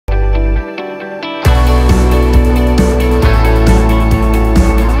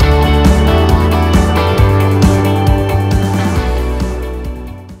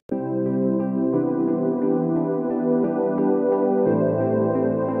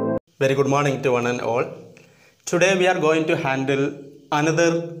Very good morning to one and all. Today we are going to handle another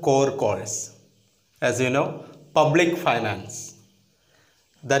core course. As you know, public finance.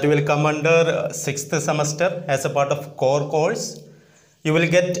 That will come under 6th semester as a part of core course. You will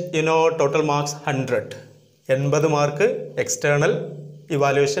get, total marks 100. 80 mark external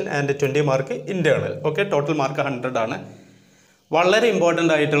evaluation and 20 mark internal. Okay, total mark 100 ആണ്. വളരെ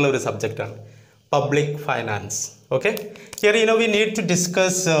important ആയിട്ടുള്ള ഒരു സബ്ജക്റ്റാണ് public finance. Okay, here we need to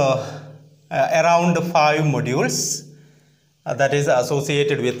discuss around 5 modules that is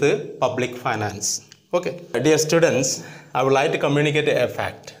associated with public finance. Okay, dear students, I would like to communicate a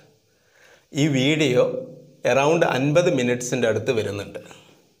fact. ഈ video around 50 മിനിറ്റ്സിൻ്റെ അടുത്ത് വരുന്നുണ്ട്.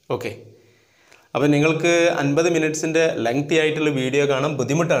 Okay, അപ്പോൾ നിങ്ങൾക്ക് 50 മിനിറ്റ്സിൻ്റെ ലെങ്തി ആയിട്ടുള്ള video കാണാൻ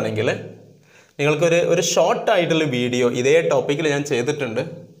ബുദ്ധിമുട്ടാണെങ്കിൽ നിങ്ങൾക്കൊരു ഷോർട്ടായിട്ടുള്ള video ഇതേ ടോപ്പിക്കിൽ ഞാൻ ചെയ്തിട്ടുണ്ട്.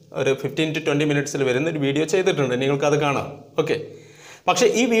 ഒരു 15 to 20 മിനിറ്റ്സിൽ വരുന്നൊരു വീഡിയോ ചെയ്തിട്ടുണ്ട്, നിങ്ങൾക്കത് കാണാം. ഓക്കെ, പക്ഷേ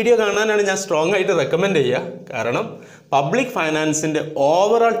ഈ വീഡിയോ കാണാനാണ് ഞാൻ സ്ട്രോങ് ആയിട്ട് റെക്കമെൻഡ് ചെയ്യുക. കാരണം പബ്ലിക് ഫൈനാൻസിൻ്റെ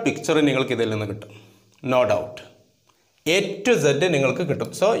ഓവറോൾ പിക്ചർ നിങ്ങൾക്ക് ഇതിൽ നിന്ന് കിട്ടും, no doubt. A to Z നിങ്ങൾക്ക് കിട്ടും.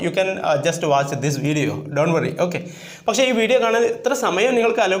 So you can just watch this video, don't worry. Okay, പക്ഷേ ഈ വീഡിയോ കാണാൻ ഇത്ര സമയം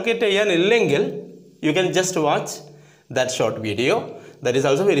നിങ്ങൾക്ക് allocate ചെയ്യാനില്ലെങ്കിൽ you can just watch that short video. That is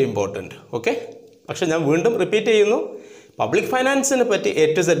also very important. Okay, പക്ഷേ ഞാൻ വീണ്ടും റിപ്പീറ്റ് ചെയ്യുന്നു, പബ്ലിക് ഫൈനാൻസിനെ പറ്റി A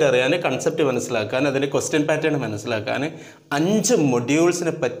to Z അറിയാൻ, കൺസെപ്റ്റ് മനസ്സിലാക്കാൻ, അതിൻ്റെ ക്വസ്റ്റ്യൻ പാറ്റേൺ മനസ്സിലാക്കാൻ 5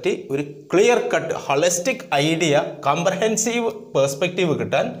 മൊഡ്യൂൾസിനെ പറ്റി ഒരു clear cut holistic idea, comprehensive perspective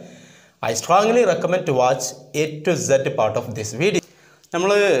കിട്ടാൻ I strongly recommend to watch A to Z part of this video.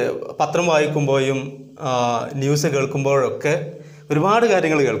 നമ്മൾ പത്രം വായിക്കുമ്പോഴും ന്യൂസ് കേൾക്കുമ്പോഴൊക്കെ ഒരുപാട്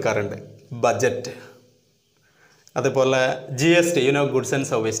കാര്യങ്ങൾ കേൾക്കാറുണ്ട്. ബഡ്ജറ്റ്, അതുപോലെ GST, goods and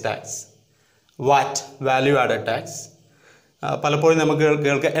service tax, VAT, value added tax. പലപ്പോഴും നമുക്ക്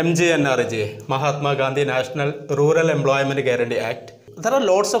കേൾക്കാം MGNRG, Mahatma Gandhi national rural employment guarantee act. There are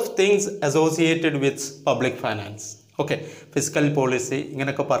lots of things associated with public finance. Okay, fiscal policy,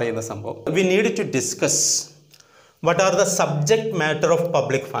 ഇങ്ങനെയൊക്കെ പറയുന്ന സംഭവം. We need to discuss what are the subject matter of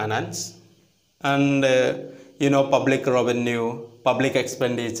public finance and public revenue, public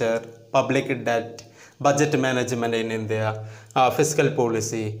expenditure, public debt, budget management in India, fiscal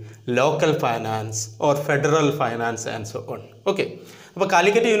policy, local finance or federal finance and so on. Okay, അപ്പോൾ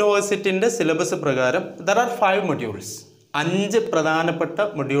Calicut Universityൻ്റെ syllabus പ്രകാരം there are 5 modules. 5 പ്രധാനപ്പെട്ട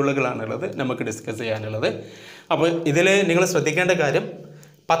മൊഡ്യൂളുകളാണുള്ളത് നമുക്ക് discuss ചെയ്യാനുള്ളത്. അപ്പോൾ ഇതിൽ നിങ്ങൾ ശ്രദ്ധിക്കേണ്ട കാര്യം,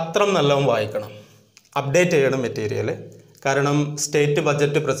 പത്രം നല്ലോണം വായിക്കണം, അപ്ഡേറ്റ് ചെയ്യണം മെറ്റീരിയൽ. കാരണം സ്റ്റേറ്റ്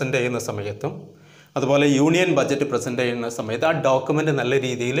ബഡ്ജറ്റ് പ്രസൻറ്റ് ചെയ്യുന്ന സമയത്തും അതുപോലെ യൂണിയൻ ബഡ്ജറ്റ് പ്രസൻറ്റ് ചെയ്യുന്ന സമയത്ത് ആ ഡോക്യുമെൻ്റ് നല്ല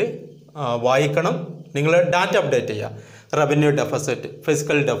രീതിയിൽ വായിക്കണം. നിങ്ങൾ ഡാറ്റ അപ്ഡേറ്റ് ചെയ്യുക. Revenue deficit,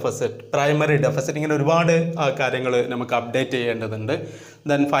 physical deficit, primary deficit, ഇങ്ങനെ ഒരുപാട് കാര്യങ്ങൾ നമുക്ക് അപ്ഡേറ്റ് ചെയ്യേണ്ടതുണ്ട്.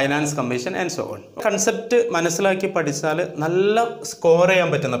 Then finance commission and so on. Concept മനസ്സിലാക്കി പഠിച്ചാൽ നല്ല സ്കോർ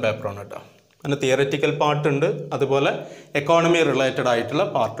ചെയ്യാൻ പറ്റുന്ന പേപ്പറാണ് കേട്ടോ. അതിന് തിയററ്റിക്കൽ പാർട്ടുണ്ട്, അതുപോലെ എക്കോണമി റിലേറ്റഡ് ആയിട്ടുള്ള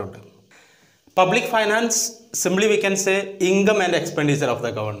പാർട്ടുണ്ട്. Public finance simply we can say income and expenditure of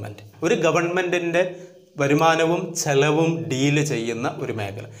the government. ഒരു ഗവൺമെൻറ്റിൻ്റെ വരുമാനവും ചെലവും ഡീല് ചെയ്യുന്ന ഒരു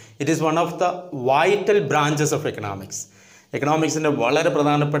മേഖല. It is one of the vital branches of economics. എക്കണോമിക്സിൻ്റെ വളരെ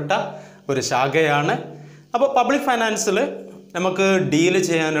പ്രധാനപ്പെട്ട ഒരു ശാഖയാണ്. അപ്പോൾ പബ്ലിക് ഫൈനാൻസിൽ നമുക്ക് ഡീല്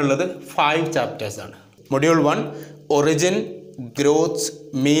ചെയ്യാനുള്ളത് 5 ചാപ്റ്റേഴ്സാണ്. Module 1 origin, growth,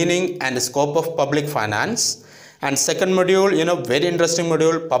 meaning and scope of public finance, and second module, very interesting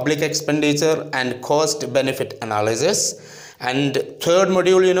module, public expenditure and cost benefit analysis, and third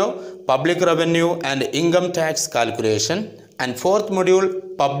module, public revenue and income tax calculation, and fourth module,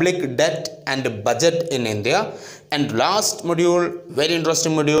 public debt and budget in India, and last module, very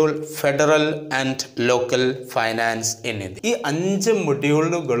interesting module, federal and local finance in India. ഈ 5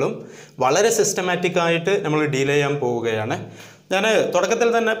 മൊഡ്യൂളുകളും വളരെ systematic ആയിട്ട് നമ്മൾ deal ചെയ്യാൻ പോവുകയാണ്. ഞാൻ തുടക്കത്തിൽ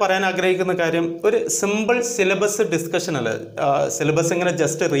തന്നെ പറയാൻ ആഗ്രഹിക്കുന്ന കാര്യം, ഒരു സിമ്പിൾ സിലബസ് ഡിസ്കഷൻ അല്ല. സിലബസ് ഇങ്ങനെ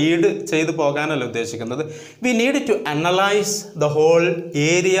ജസ്റ്റ് റീഡ് ചെയ്ത് പോകാനല്ല ഉദ്ദേശിക്കുന്നത്. We need to analyse the whole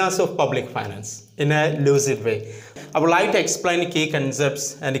areas of public finance in A lucid way. I would like to explain key concepts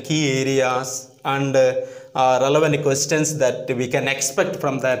and key areas and relevant questions that we can expect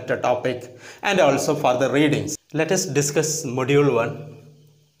from that topic and also for the readings. Let us discuss module 1.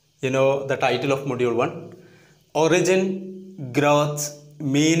 The title of module 1, origin, growth,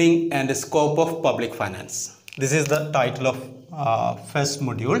 meaning and scope of public finance. This is the title of first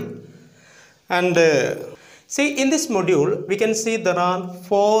module. And see, in this module we can see there are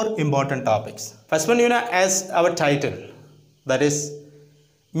 4 important topics. First one, as our title, that is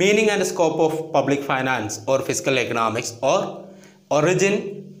meaning and scope of public finance or fiscal economics, or origin,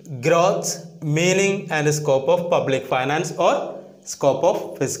 growth, meaning and scope of public finance or scope of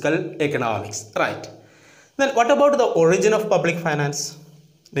fiscal economics, right? Then what about the origin of public finance?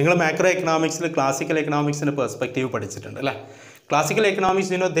 നിങ്ങൾ macro എക്കണോമിക്സിൽ classical എക്കണോമിക്സിൻ്റെ perspective പഠിച്ചിട്ടുണ്ട് അല്ലേ? Classical economics,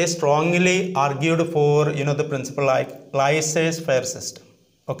 they strongly argued for, the principle like laissez-faire system.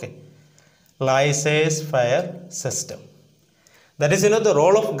 Okay, laissez-faire system. That is, the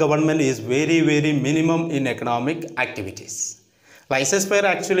role of government is very, very minimum in economic activities. Laissez-faire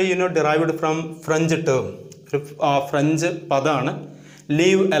actually, derived from French term. French padana,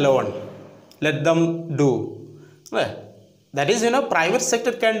 leave alone, let them do. Well, that is, private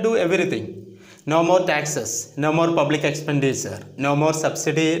sector can do everything. No more taxes, no more public expenditure, no more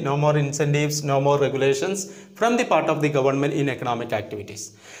subsidy, no more incentives, no more regulations from the part of the government in economic activities.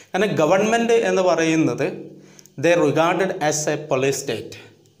 And a government in the Varayinade, they are regarded as a police state.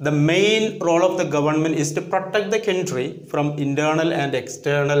 The main role of the government is to protect the country from internal and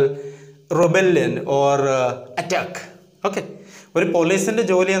external rebellion or attack. Okay. One police in the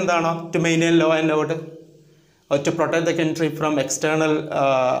jolly and to maintain law and order, or to protect the country from external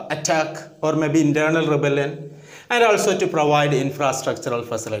attack or maybe internal rebellion, and also to provide infrastructural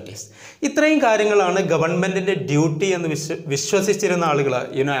facilities. ഇത്രയും കാര്യങ്ങളാണ് ഗവൺമെൻറ്റിൻ്റെ duty എന്ന് വിശ്വസിച്ചിരുന്ന ആളുകൾ.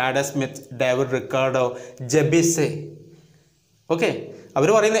 Adam Smith, David Ricardo, ജെബിസെ. Okay, അവർ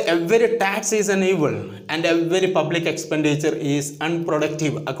പറയുന്നത് every tax is N evil and every public expenditure is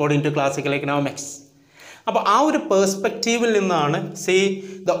unproductive according to classical economics. അപ്പോൾ ആ ഒരു പേഴ്സ്പെക്റ്റീവിൽ നിന്നാണ്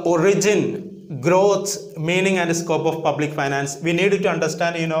the origin, growth, meaning and scope of public finance. We need to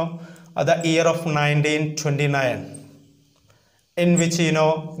understand, the year of 1929, in which,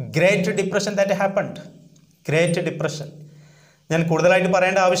 Great Depression that happened. Great Depression. ഞാൻ കൂടുതലായിട്ട്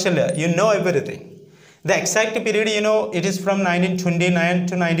പറയേണ്ട ആവശ്യമില്ല. You know everything. The exact period, it is from 1929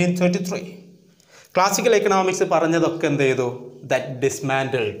 to 1933. Classical economics പറഞ്ഞതൊക്കെ എന്ത് ചെയ്തു? That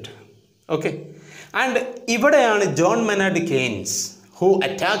dismantled. Okay. And ഇവിടെയാണ് John Maynard Keynes who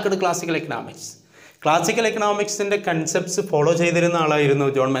attacked classical economics. Classical economics in the concepts follow ചെയ്തിരുന്ന ആളായിരുന്നു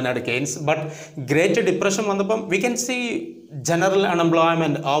John Maynard Keynes. But great depression വന്നപ്പം we can see general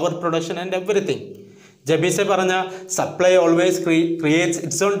unemployment, overproduction and everything. ജബീസെ പറഞ്ഞ supply always creates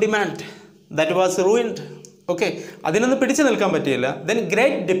its own demand. That was ruined. Okay, അതിനൊന്നും പിടിച്ചു നിൽക്കാൻ പറ്റിയില്ല. Then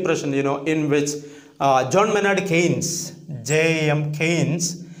great depression, in which John Maynard Keynes, J.M. Keynes,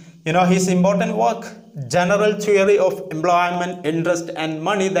 his important work, General Theory of Employment, Interest and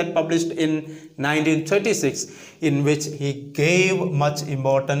Money, that published in 1936, in which he gave much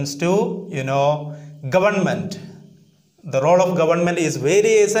importance to, government. The role of government is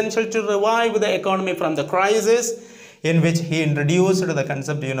very essential to revive the economy from the crisis, in which he introduced the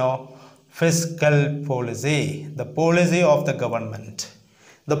concept, fiscal policy, the policy of the government.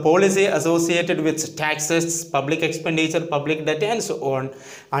 The policy associated with taxes, public expenditure, public debt and so on,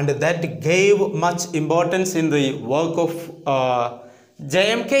 and that gave much importance in the work of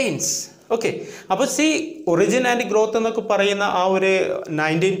J.M. Keynes. Okay, അപ്പോൾ origin and growth എന്നൊക്കെ പറയുന്ന ആ ഒരു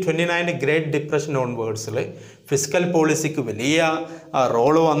 1929 great depression ഓൺവേർഡ്സിൽ fiscal പോളിസിക്ക് വലിയ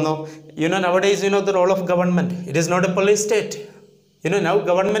role വന്നു. nowadays, the role of government, it is not a police state. Now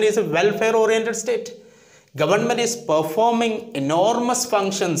government is a welfare oriented state. Government is performing enormous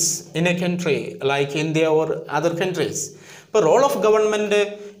functions in a country like India or other countries. But role of government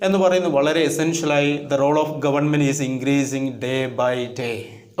എന്ന് പറയുന്നത് വളരെ essentially, the role of government is increasing day by day.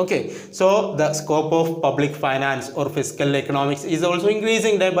 Okay, so the scope of public finance or fiscal economics is also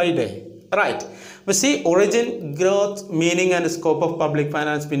increasing day by day, right? But origin, growth, meaning and scope of public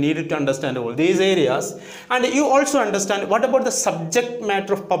finance, we needed to understand all these areas. And you also understand what about the subject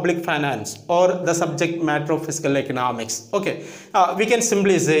matter of public finance or the subject matter of fiscal economics. Okay, we can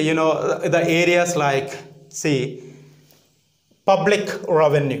simply say, the areas like, public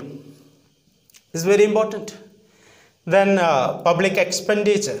revenue is very important. Then public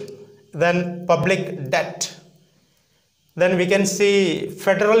expenditure, then public debt. Then we can see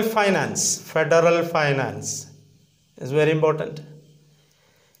federal finance. Federal finance is very important.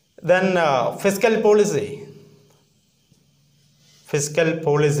 Then fiscal policy. Fiscal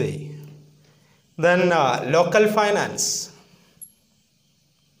policy. Then local finance.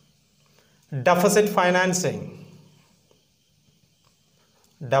 Deficit financing.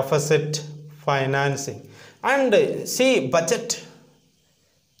 Deficit financing. And budget.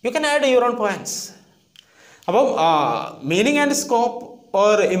 You can add your own points. About meaning and scope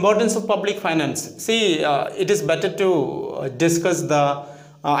or importance of public finance. It is better to discuss the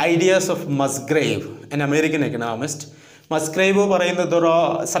ideas of Musgrave, an American economist. Musgrave പറയുന്നത്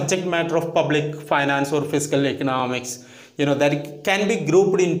subject matter of public finance or fiscal economics, that can be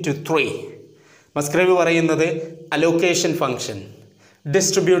grouped into three. Musgrave പറയുന്നത് allocation function,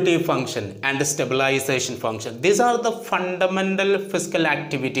 distributive function and stabilization function. These are the fundamental fiscal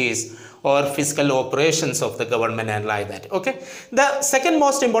activities or fiscal operations of the government and like that. Okay, the second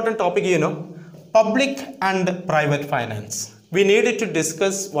most important topic, public and private finance. We needed to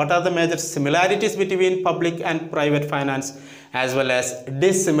discuss what are the major similarities between public and private finance, as well as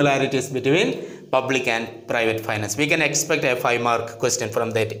dissimilarities between public and private finance. We can expect a 5-mark question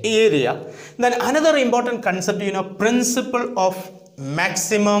from that area. Then another important concept, principle of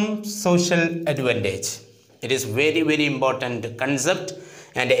maximum social advantage. It is very, very important concept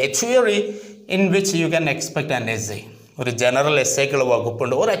and a theory in which you can expect an essay or a general essay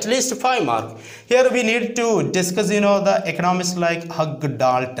or at least 5 mark. Here we need to discuss, the economists like Hugh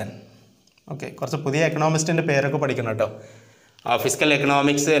Dalton. Okay, കുറച്ച് പുതിയ എക്കണോമിസ്റ്റിൻ്റെ പേരൊക്കെ പഠിക്കണം കേട്ടോ. Physical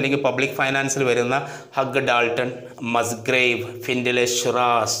economics അല്ലെങ്കിൽ public ഫൈനാൻസിൽ വരുന്ന hug Dalton, Musgrave, ഫിൻഡിലെ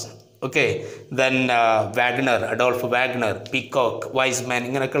Shiraz, okay, then Wagner, Adolf Wagner, peacock, Wiseman,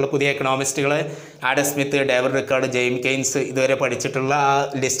 ഇങ്ങനെയൊക്കെയുള്ള പുതിയ എക്കണോമിസ്റ്റുകളെ Adam Smith, David record, ജെയിം Keynes ഇതുവരെ പഠിച്ചിട്ടുള്ള ആ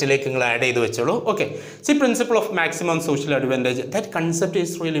ലിസ്റ്റിലേക്ക് നിങ്ങൾ ആഡ് ചെയ്ത് വെച്ചോളൂ. Okay, C principle of maximum social advantage, that concept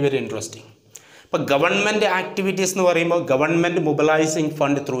is really very interesting. ഇപ്പോൾ ഗവൺമെൻറ് ആക്ടിവിറ്റീസ് എന്ന് പറയുമ്പോൾ government mobilising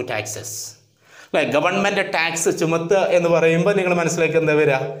fund through taxes, അല്ലേ? ഗവൺമെൻറ് ടാക്സ് ചുമത്തുക എന്ന് പറയുമ്പോൾ നിങ്ങൾ മനസ്സിലേക്ക് എന്താ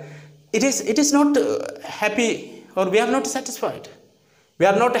വരിക? It is not happy or we are not satisfied. We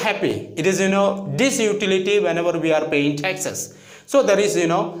are not happy. It is, disutility whenever we are paying taxes. So there is,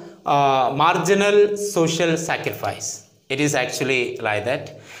 marginal social sacrifice. It is actually like that.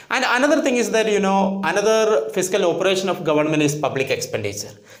 And another thing is that, another fiscal operation of government is public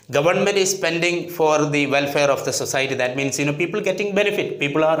expenditure. Government is spending for the welfare of the society. That means, people getting benefit.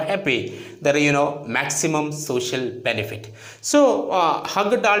 People are happy. There are, maximum social benefit. So,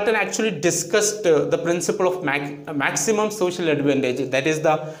 Hugh Dalton actually discussed the principle of maximum social advantage. That is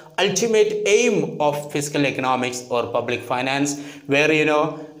the ultimate aim of fiscal economics or public finance, where,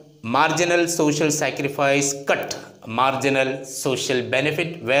 marginal social sacrifice cut marginal social benefit,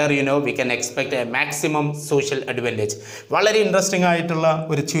 where we can expect a maximum social advantage. വളരെ interesting ആയിട്ടുള്ള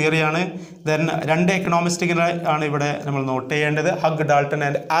ഒരു തിയറിയാണ്. Then 2 എക്കണോമിസ്റ്റുകളാണ് ഇവിടെ നമ്മൾ not ചെയ്യേണ്ടത്, hug Dalton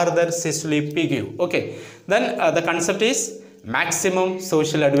and Arthur സിസ്ലി പിഗ്യൂ. Okay, then the concept is maximum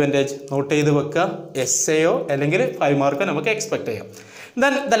social advantage. Not ചെയ്ത് വെക്കുക, എസ്സേയോ അല്ലെങ്കിൽ 5 mark നമുക്ക് എക്സ്പെക്ട് ചെയ്യാം.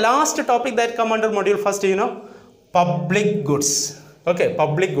 Then the last topic that come under module first, public goods. Okay,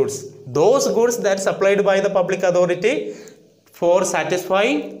 public goods, those goods that supplied by the public authority for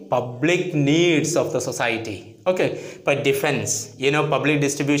satisfying public needs of the society. Okay, but defense, public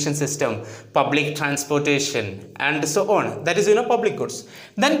distribution system, public transportation, and so on. That is, public goods.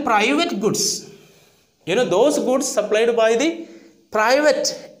 Then private goods, those goods supplied by the private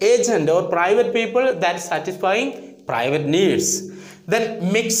agent or private people that satisfying private needs. Then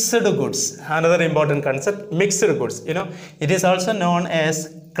mixed goods, another important concept, mixed goods. It is also known as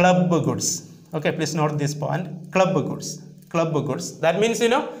club goods. Okay, please note this point, club goods. Club goods, that means,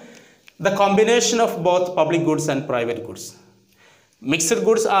 the combination of both public goods and private goods. Mixed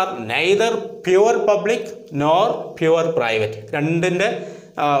goods are neither pure public nor pure private. രണ്ടിൻ്റെ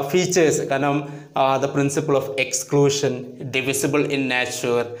features, കാരണം the principle of exclusion, divisible in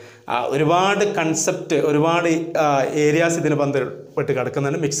nature, ഒരുപാട് concept, ഒരുപാട് areas ഇതിന് ബന്ധപ്പെട്ട്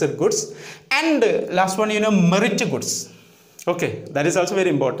കിടക്കുന്നതാണ് mixed goods. And last one, merit goods. Okay, that is also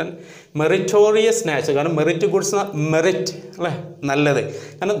very important. Meritorious nature, കാരണം merit goods, merit അല്ലേ, നല്ലത്.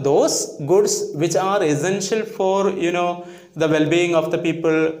 കാരണം those goods which are essential for the well-being of the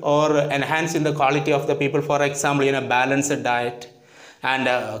people or enhancing the quality of the people. For example, balanced diet and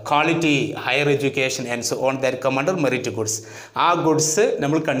quality higher education and so on, that come under merit goods. ആ goods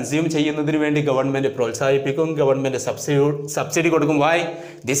നമ്മൾ consume ചെയ്യുന്നതിന് വേണ്ടി government പ്രോത്സാഹിപ്പിക്കും, government subsidy കൊടുക്കും. Y?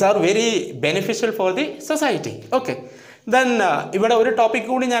 These are very beneficial for the society. Okay, then ഇവിടെ ഒരു topic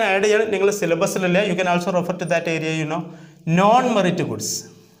കൂടി ഞാൻ ആഡ് ചെയ്യണം, നിങ്ങൾ സിലബസിലല്ല, you can also refer to that area, non merit goods.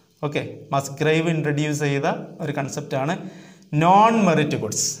 Okay, Musgrave introduce ചെയ്ത ഒരു കൺസെപ്റ്റാണ് non merit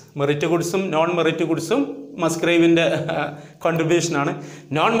goods. Merit ഗുഡ്സും non merit ഗുഡ്സും മസ്ഗ്രേവിൻ്റെ കോൺട്രിബ്യൂഷനാണ്.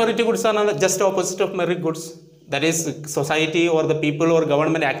 Non merit goods ആണ് just opposite of merit goods. That is, society or the people or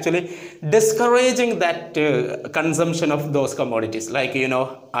government actually discouraging that consumption of those commodities like,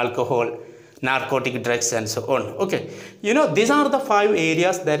 alcohol, narcotic drugs and so on. Okay, these are the 5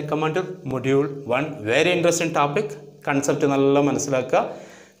 areas that come under module 1. Very interesting topic. Concept നല്ല മനസ്സിലാക്കുക,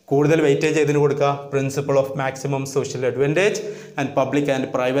 കൂടുതൽ weightage ഇതിന് കൊടുക്കുക. Principle of maximum social advantage and public and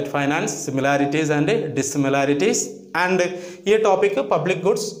private finance, similarities and dissimilarities. And ഈ topic public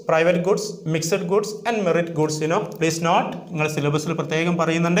goods, private goods, mixed goods and merit goods. Please note, നിങ്ങൾ സിലബസിൽ പ്രത്യേകം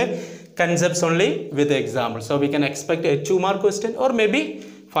പറയുന്നുണ്ട്, concepts only with example. So we can expect A 2 mark question or maybe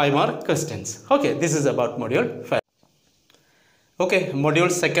 5 mark questions. Okay, this is about module 5. Okay,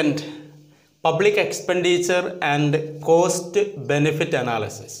 module 2, public expenditure and cost benefit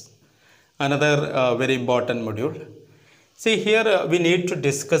analysis. another very important module. See here we need to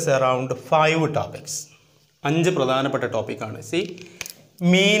discuss around 5 topics. 5 പ്രധാനപ്പെട്ട ടോപ്പിക്കാണ്. See,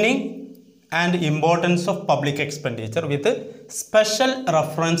 meaning and importance of public expenditure with special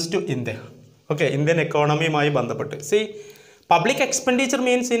reference to India. Okay, Indian economy മായി ബന്ധപ്പെട്ട്. See, public expenditure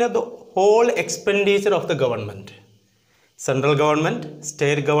means the whole expenditure of the government. Central government,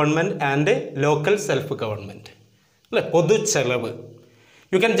 state government and local self-government. പൊതു ചെലവ്.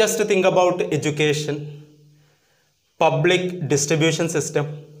 You can just think about education, public distribution system.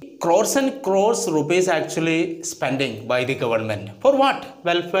 Crores and crores rupees actually spending by the government. For what?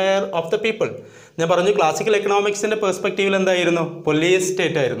 Welfare of the people. ഞാൻ പറഞ്ഞു classical economics ന്റെ perspective എന്തായിരുന്നു? Police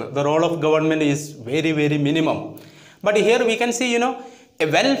state ആയിരുന്നു. The role of government is very, very minimum. But here we can see, a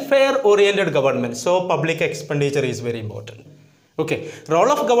welfare oriented government. So public expenditure is very important. Okay.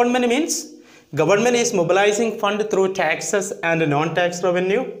 Role of government means government is mobilizing fund through taxes and non-tax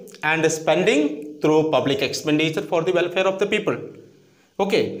revenue and spending through public expenditure for the welfare of the people.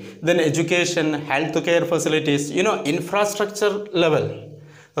 Okay, then education, healthcare facilities, infrastructure level,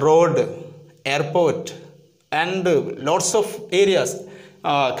 road, airport and lots of areas,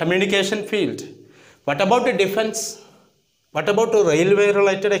 communication field. What about the defense? What about the railway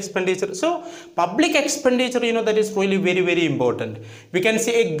related expenditure? So public expenditure, that is really very, very important. We can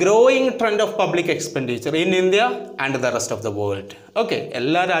see a growing trend of public expenditure in India and the rest of the world. Okay,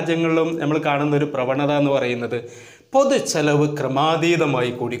 എല്ലാ രാജ്യങ്ങളിലും നമ്മൾ കാണുന്ന ഒരു പ്രവണത എന്ന് പറയുന്നത് പൊതു ചെലവ്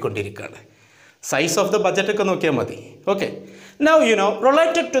ക്രമാതീതമായി കൂടിക്കൊണ്ടിരിക്കുകയാണ്. Size of the budget ഒക്കെ നോക്കിയാൽ മതി. Okay, now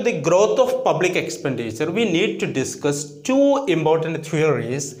related to the growth of public expenditure, we need to discuss 2 important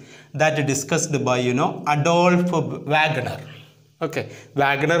theories that discussed by Adolf Wagner. Okay,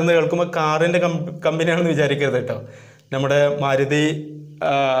 Wagner എന്ന് കേൾക്കുമ്പോൾ കാറിൻ്റെ കമ്പനിയാണെന്ന് വിചാരിക്കരുത് കേട്ടോ. നമ്മുടെ മാരുതി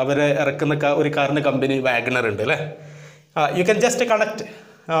അവരെ ഇറക്കുന്ന ഒരു കാറിൻ്റെ കമ്പനി വാഗണർ ഉണ്ട് അല്ലേ. You can just connect,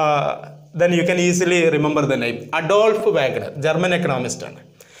 then you can easily remember the name. Adolf Wagner, German economist ആണ്.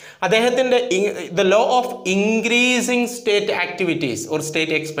 അദ്ദേഹത്തിൻ്റെ the law of increasing state activities or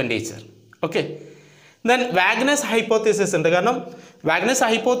state expenditure. Okay, then Wagner's hypothesis ഉണ്ട്. കാരണം Wagner's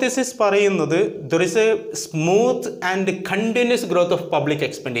hypothesis പറയുന്നത് there is a smooth and continuous growth of public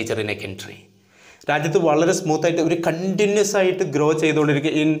expenditure in a country. രാജ്യത്ത് വളരെ smooth ആയിട്ട് ഒരു continuous ആയിട്ട് ഗ്രോ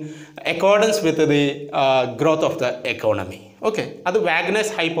ചെയ്തുകൊണ്ടിരിക്കുക in accordance with the growth of the economy. Okay, അത്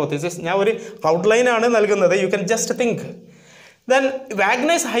വാഗ്നേഴ്സ് ഹൈപ്പോത്തിസിസ്. ഞാൻ ഒരു ഔട്ട്ലൈനാണ് നൽകുന്നത്. You can just think. Then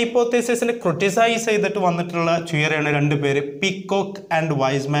വാഗ്നേഴ്സ് ഹൈപ്പോത്തിസിസിനെ criticise ചെയ്തിട്ട് വന്നിട്ടുള്ള തിയറിയാണ് 2 പേര്, peacock and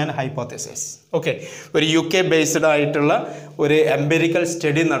Wiseman hypothesis. Okay, ഒരു UK ബേസ്ഡ് ആയിട്ടുള്ള ഒരു എംപിരിക്കൽ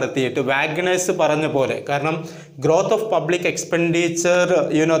സ്റ്റഡി നടത്തിയിട്ട് വാഗ്നേഴ്സ് പറഞ്ഞ പോലെ, കാരണം growth of public expenditure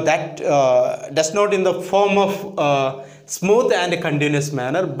that does not in the form of smooth and continuous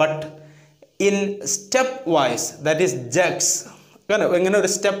manor but in step wise, that is ജഗ്സ്. കാരണം എങ്ങനെ ഒരു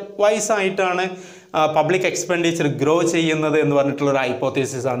സ്റ്റെപ്പ് വൈസ് ആയിട്ടാണ് പബ്ലിക് എക്സ്പെൻഡിച്ചർ ഗ്രോ ചെയ്യുന്നത് എന്ന് പറഞ്ഞിട്ടുള്ളൊരു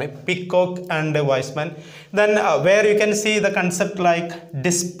ഹൈപ്പോത്തീസിസ് ആണ് peacock and Wiseman. Then where you can see the concept like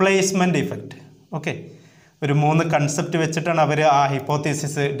displacement effect. Okay, ഒരു 3 concept വെച്ചിട്ടാണ് അവർ ആ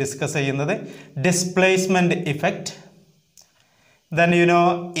ഹൈപ്പോത്തീസിസ് ഡിസ്കസ് ചെയ്യുന്നത്. Displacement effect, then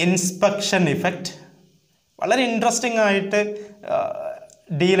inspection effect, വളരെ ഇൻട്രസ്റ്റിംഗ് ആയിട്ട്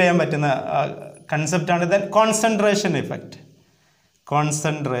ഡീൽ ചെയ്യാൻ പറ്റുന്ന കൺസെപ്റ്റാണ്. Then concentration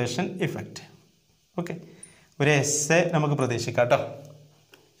effect. ഓക്കെ, ഒരു എസ്സേ നമുക്ക് പ്രതീക്ഷിക്കാം കേട്ടോ,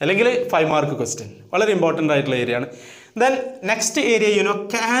 അല്ലെങ്കിൽ 5 മാർക്ക് ക്വസ്റ്റ്യൻ. വളരെ ഇമ്പോർട്ടൻ്റ് ആയിട്ടുള്ള ഏരിയ ആണ്. Then next area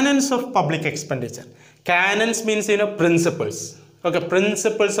canons of public expenditure. Canons means principles. Okay,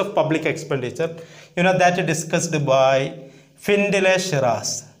 principles of public expenditure, that discussed by Findlay Shiraz,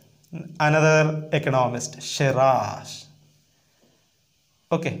 another economist, Shiraz.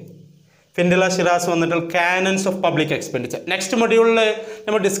 Okay, Findlay Shiraz വന്നിട്ട് canons of public expenditure. Next മൊഡ്യൂളിൽ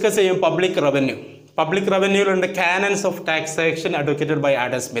നമ്മൾ discuss ചെയ്യും public revenue. Public റവന്യൂലുണ്ട് canons of taxation advocated by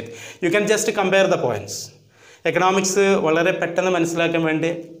Adam Smith. You can just compare the points. Economics വളരെ പെട്ടെന്ന് മനസ്സിലാക്കാൻ വേണ്ടി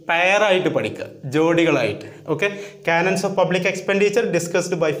പെയറായിട്ട് പഠിക്കുക, ജോഡികളായിട്ട്. Okay, canons of public expenditure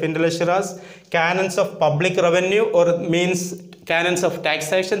discussed by Findlay Shiraz, canons of public revenue or means canons of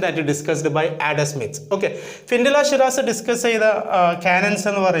taxation that is discussed by Adam Smith. Okay, Findlay Shiraz discuss ചെയ്ത canons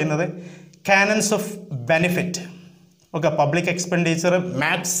എന്ന് പറയുന്നത് canons of benefit. Okay, public expenditure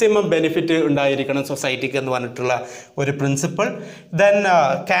maximum benefit ഉണ്ടായിരിക്കണം സൊസൈറ്റിക്ക് എന്ന് പറഞ്ഞിട്ടുള്ള ഒരു principle. Then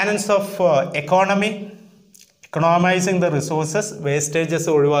canons of economy, economizing the resources, wastages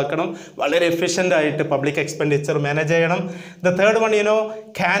ഒഴിവാക്കണം, വളരെ എഫിഷ്യൻ്റ് ആയിട്ട് പബ്ലിക് എക്സ്പെൻഡിച്ചർ മാനേജ് ചെയ്യണം. The third one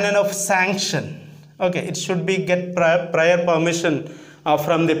canon of sanction. Okay, it should be get prior permission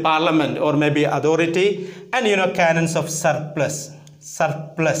from the parliament or maybe authority. And canons of surplus.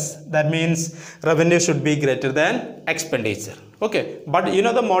 surplus. That means revenue should be greater than expenditure. Okay, but you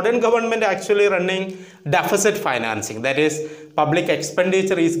know the modern government actually running deficit financing. That is, public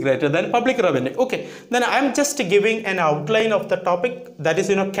expenditure is greater than public revenue. Okay, then I am just giving an outline of the topic, that is,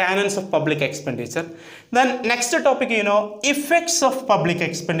 you know, canons of public expenditure. Then next topic, you know, effects of public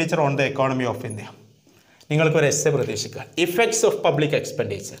expenditure on the economy of India. നിങ്ങൾക്ക് ഒരു essay പ്രതീക്ഷിക്കുക, effects of public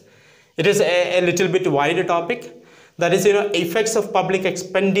expenditure. It is a little bit wide topic. That is, you know, effects of public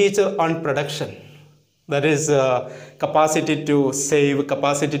expenditure on production. That is capacity to save,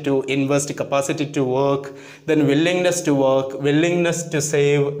 capacity to invest, capacity to work, then willingness to work, willingness to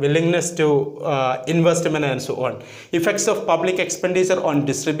save, willingness to investment, and so on. Effects of public expenditure on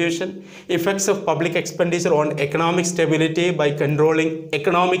distribution, effects of public expenditure on economic stability by controlling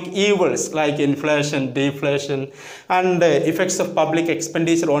economic evils like inflation, deflation, and effects of public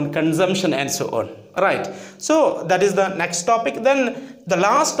expenditure on consumption, and so on. Right, so that is the next topic. Then the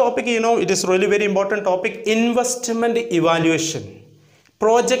last topic, you know, it is really very important topic, investment evaluation,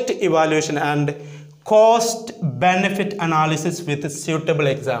 project evaluation, and cost benefit analysis with suitable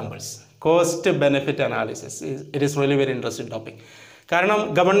examples. Cost benefit analysis, it is really very interesting topic. കാരണം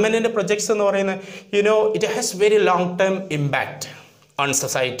ഗവൺമെന്റിന്റെ projects എന്ന് പറയുന്നത്, you know, it has very long term impact on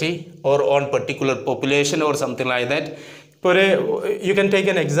society or on particular population or something like that. You can take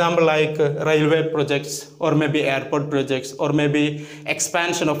an example like railway projects, or maybe airport projects, or maybe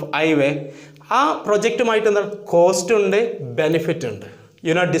expansion of highway. ആ പ്രൊജക്റ്റുമായിട്ട് എന്താ cost ഉണ്ട്, benefit ഉണ്ട്.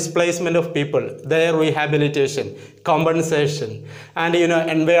 You know, displacement of people, their rehabilitation, compensation, and you know,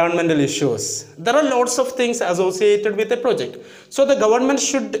 environmental issues. There are lots of things associated with a project. So the government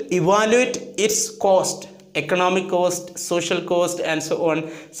should evaluate its cost, economic cost, social cost, and so on.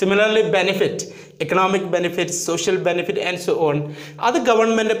 Similarly, benefit, economic benefit, social benefit, and so on. That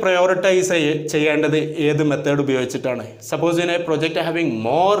government prioritize ചെയ്യേണ്ടത് ഏത് method ഉപയോഗിച്ചിട്ടാണ്. Suppose in a project having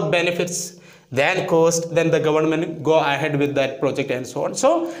more benefits than cost, then the government go ahead with that project, and so on. So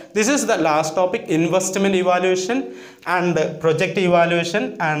this is the last topic, investment evaluation and project evaluation,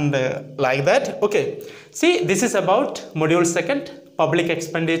 and like that. Okay, see, this is about module 2, public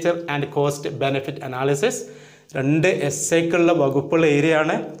expenditure and cost benefit analysis. രണ്ട് എസ്സേക്കുള്ള വകുപ്പുള്ള area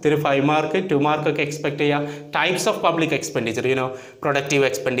ആണ്. ഇതിന് 5 mark 2 മാർക്കൊക്കെ expect ചെയ്യാം. Types of public expenditure, you know, productive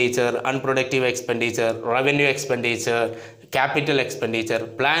expenditure, unproductive expenditure, revenue expenditure, capital expenditure,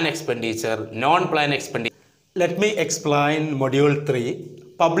 plan expenditure, non-plan expenditure. Let me explain module 3,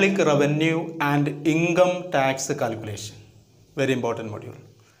 public revenue and income tax calculation. Very important module.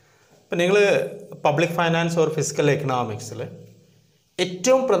 ഇപ്പോൾ നിങ്ങൾ public finance or physical എക്കണോമിക്സിൽ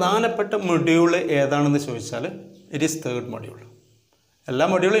ഏറ്റവും പ്രധാനപ്പെട്ട module ഏതാണെന്ന് ചോദിച്ചാൽ it is 3rd module. എല്ലാ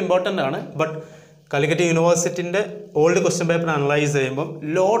മൊഡ്യൂളും important ആണ്, but Calicut യൂണിവേഴ്സിറ്റിൻ്റെ old question paper analyse ചെയ്യുമ്പം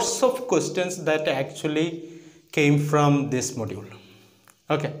lots of questions that actually came from this module.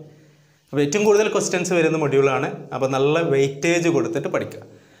 Okay, അപ്പോൾ ഏറ്റവും കൂടുതൽ ക്വസ്റ്റ്യൻസ് വരുന്ന മൊഡ്യൂളാണ്. അപ്പോൾ നല്ല വെയിറ്റേജ് കൊടുത്തിട്ട് പഠിക്കുക.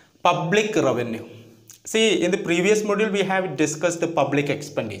 Public revenue. See, in the previous module we have discussed the public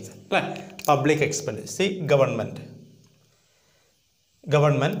expenditure. Public expenditure. See, government,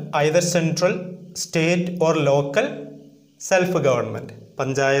 either central, state or local, self government,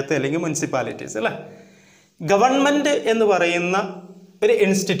 panchayat അല്ലെങ്കിൽ municipalities അല്ലേ. ഗവൺമെൻറ് എന്ന് പറയുന്ന ഒരു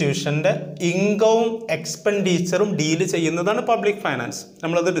ഇൻസ്റ്റിറ്റ്യൂഷൻ്റെ ഇൻകവും എക്സ്പെൻഡിച്ചറും ഡീല് ചെയ്യുന്നതാണ് പബ്ലിക് ഫൈനാൻസ്.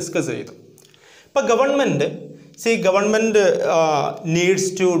 നമ്മളത് ഡിസ്കസ് ചെയ്തു. ഇപ്പോൾ government needs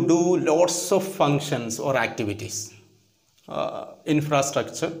to do lots of functions or activities.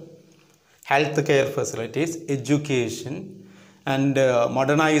 Infrastructure, healthcare facilities, education, and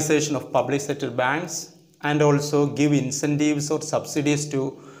modernization of public sector banks, and also give incentives or subsidies to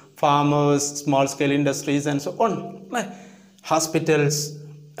farmers, small scale industries, and so on. Hospitals,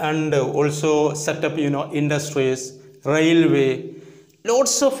 and also set up, you know, industries, railway,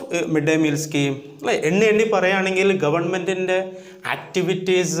 lots of midday meal scheme. എണ്ണി പറയുകയാണെങ്കിൽ ഗവൺമെൻറ്റിൻ്റെ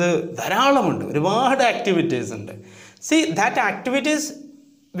activities ധാരാളമുണ്ട്, ഒരുപാട് activities ഉണ്ട്. See, that activities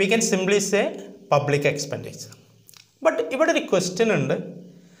we can simply say public expenditure. But ഇവിടെ ഒരു question ഉണ്ട്,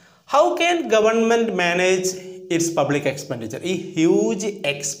 how can government manage its public expenditure? ഈ ഹ്യൂജ്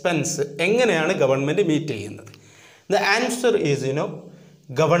എക്സ്പെൻസ് എങ്ങനെയാണ് ഗവൺമെൻറ് മീറ്റ് ചെയ്യുന്നത്? The answer is, you know,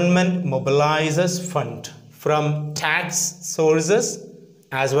 government mobilizes fund from tax sources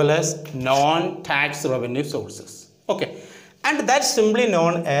as well as non-tax revenue sources. Okay, and that's simply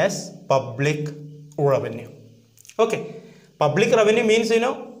known as public revenue. Okay, public revenue means, you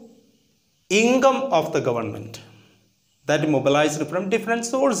know, income of the government that mobilized from different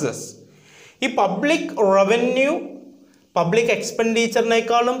sources. ഈ public revenue public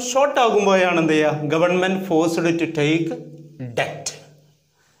എക്സ്പെൻഡിച്ചറിനേക്കാളും short ആകുമ്പോഴാണ് എന്ത് ചെയ്യുക, government forced to take debt.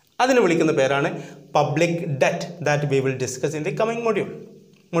 അതിനെ വിളിക്കുന്ന പേരാണ് public debt. That we will discuss in the coming module.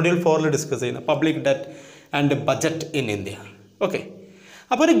 Module 4 discuss ചെയ്യുന്ന public debt and budget in India. Okay,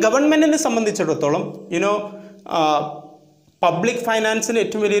 അപ്പോൾ ഒരു ഗവൺമെൻറ്റിനെ സംബന്ധിച്ചിടത്തോളം പബ്ലിക് ഫൈനാൻസിന്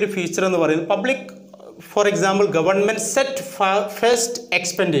ഏറ്റവും വലിയൊരു ഫീച്ചർ എന്ന് പറയുന്നത് public, for example government set first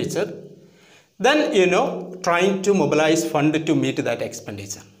expenditure, then trying to mobilize fund to meet that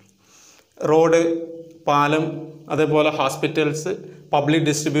expenditure. Road, പാലം, അതേപോലെ hospitals, public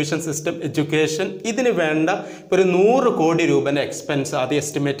distribution system, education, ഇതിന് വേണ്ട ഒരു 100 കോടി രൂപേൻ്റെ എക്സ്പെൻസ് ആദ്യം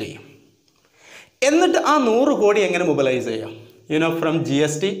എസ്റ്റിമേറ്റ് ചെയ്യും. എന്നിട്ട് ആ 100 കോടി എങ്ങനെ മൊബിലൈസ് ചെയ്യാം? ഫ്രം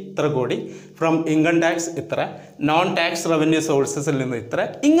GST ഇത്ര കോടി, ഫ്രം ഇൻകം ടാക്സ് ഇത്ര, നോൺ ടാക്സ് റവന്യൂ സോഴ്സസിൽ നിന്ന് ഇത്ര.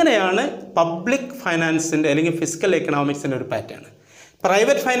 ഇങ്ങനെയാണ് പബ്ലിക് ഫൈനാൻസിൻ്റെ അല്ലെങ്കിൽ ഫിസിക്കൽ എക്കണോമിക്സിൻ്റെ ഒരു പാറ്റേൺ.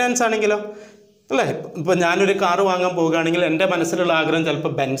 പ്രൈവറ്റ് ഫൈനാൻസ് ആണെങ്കിലോ അല്ലേ, ഇപ്പോൾ ഞാനൊരു കാറ് വാങ്ങാൻ പോവുകയാണെങ്കിൽ എൻ്റെ മനസ്സിലുള്ള ആഗ്രഹം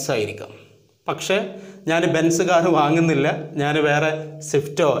ചിലപ്പോൾ ബെൻസ് ആയിരിക്കും. പക്ഷേ ഞാൻ ബെൻസ് കാറ് വാങ്ങുന്നില്ല, ഞാൻ വേറെ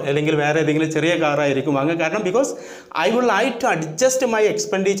സ്വിഫ്റ്റോ അല്ലെങ്കിൽ വേറെ ഏതെങ്കിലും ചെറിയ കാറായിരിക്കും വാങ്ങുക. കാരണം because I would like to adjust my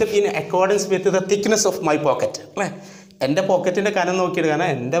expenditure in accordance with the thickness of my pocket. അല്ലേ, എൻ്റെ പോക്കറ്റിൻ്റെ കനം നോക്കിയിട്ട്, കാരണം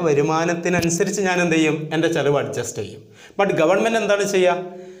എൻ്റെ വരുമാനത്തിനനുസരിച്ച് ഞാൻ എന്ത് ചെയ്യും, എൻ്റെ ചിലവ് അഡ്ജസ്റ്റ് ചെയ്യും. ബട്ട് ഗവൺമെൻറ് എന്താണ് ചെയ്യുക?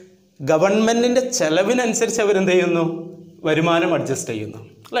 ഗവൺമെൻറ്റിൻ്റെ ചിലവിനനുസരിച്ച് അവരെന്ത് ചെയ്യുന്നു? വരുമാനം അഡ്ജസ്റ്റ് ചെയ്യുന്നു.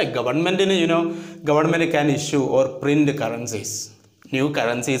 Like government government can issue or print currencies, new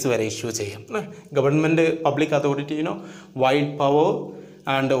currencies were issue ചെയ്യും. Government, public authority, wide power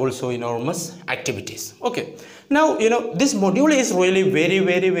and also enormous activities. Okay, now this module is really very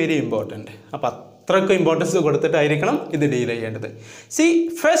very very important. അപ്പോൾ അത്രയ്ക്ക് importance കൊടുത്തിട്ടായിരിക്കണം ഇത് deal ചെയ്യേണ്ടത്. See,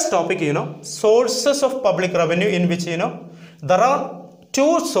 first topic, sources of public revenue, in which there are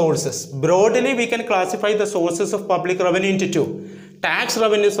two sources. Broadly we can classify the sources of public revenue into two: tax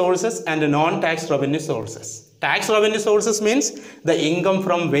revenue sources and non-tax revenue sources. Tax revenue sources means the income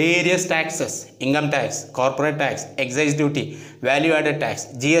from various taxes: income tax, corporate tax, excise duty, value added tax,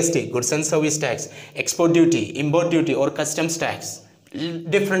 GST, goods and service tax, export duty, import duty or customs tax,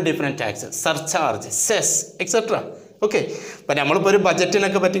 different taxes, surcharge, cess, etc. Okay, but നമ്മളിപ്പോൾ ഒരു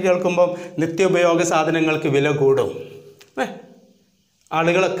ബജറ്റിനൊക്കെ പറ്റി കേൾക്കുമ്പോൾ നിത്യോപയോഗ സാധനങ്ങൾക്ക് വില കൂടും,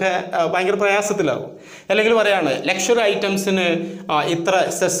 ആളുകളൊക്കെ ഭയങ്കര പ്രയാസത്തിലാവും. അല്ലെങ്കിൽ പറയാണ് ലക്ഷറി ഐറ്റംസിന് ഇത്ര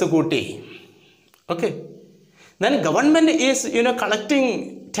സെസ് കൂട്ടി. Okay, then government is collecting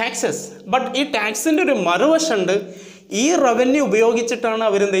taxes. But ഈ ടാക്സിൻ്റെ ഒരു മറുവശമുണ്ട്. ഈ റവന്യൂ ഉപയോഗിച്ചിട്ടാണ്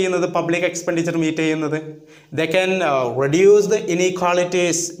അവരെന്ത് ചെയ്യുന്നത്? പബ്ലിക് എക്സ്പെൻഡിച്ചർ മീറ്റ് ചെയ്യുന്നത്. They can reduce the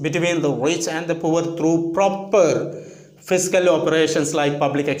inequalities between the rich and the poor through proper physical operations like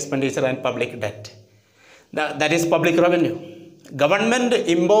public expenditure and public debt. That is public revenue. Government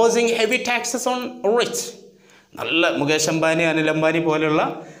imposing heavy taxes on rich. നല്ല മുകേഷ് അംബാനി, അനിൽ അംബാനി പോലെയുള്ള,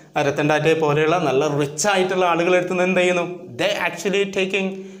 രത്തൻ ടാറ്റയെ പോലെയുള്ള നല്ല rich ആയിട്ടുള്ള ആളുകളെടുത്ത് നിന്ന് എന്ത് ചെയ്യുന്നു? ദേ actually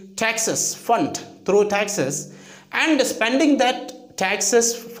taking taxes fund through taxes and spending that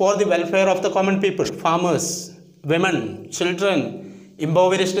taxes for the welfare of the common people, farmers, women, children,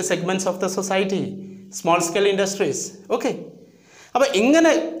 ഇമ്പോവറിഷ്ഡ് segments of the society, small scale industries. Okay, അപ്പോൾ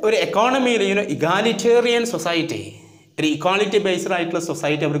ഇങ്ങനെ ഒരു എക്കോണമിയിൽ ഇഗാലിറ്റേറിയൻ സൊസൈറ്റി, ഒരു equality based ആയിട്ടുള്ള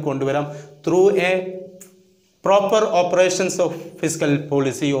society അവർ കൊണ്ടുവരാം through A proper operations of physical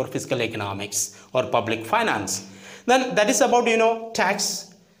policy or physical economics or public finance. Then that is about tax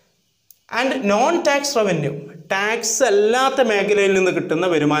and non tax revenue. Tax അല്ലാത്ത മേഖലയിൽ നിന്ന് കിട്ടുന്ന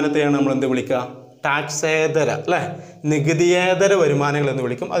വരുമാനത്തെയാണ് നമ്മൾ എന്ത് വിളിക്കുക? ടാക്സേതര, അല്ലേ, നികുതിയേതര വരുമാനങ്ങൾ എന്ന്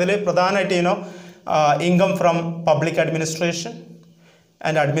വിളിക്കും. അതിൽ പ്രധാനമായിട്ട് income from public administration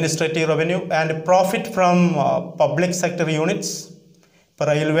and administrative revenue and profit from public sector units. ഇപ്പോൾ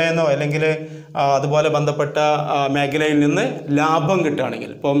റെയിൽവേ എന്നോ അല്ലെങ്കിൽ അതുപോലെ ബന്ധപ്പെട്ട മേഖലയിൽ നിന്ന് ലാഭം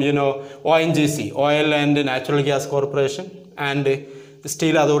കിട്ടുകയാണെങ്കിൽ, ഇപ്പം ONGC, oil and natural gas corporation and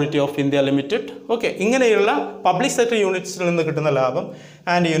steel authority of India limited. Okay, ഇങ്ങനെയുള്ള പബ്ലിക് സെക്ടർ യൂണിറ്റ്സിൽ നിന്ന് കിട്ടുന്ന ലാഭം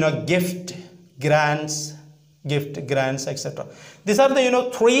and gift grants, etc. These are the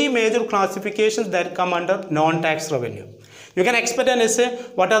 3 major classifications that come under non-tax revenue. You can expect an essay,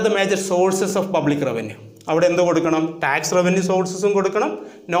 what are the major sources of public revenue? അവിടെ എന്ത് കൊടുക്കണം? Tax revenue സോഴ്സസും കൊടുക്കണം,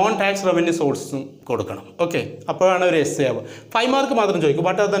 non tax revenue സോഴ്സസും കൊടുക്കണം. Okay, അപ്പോഴാണ് ഒരു essay ആവുക. 5 mark മാത്രം ചോദിക്കും.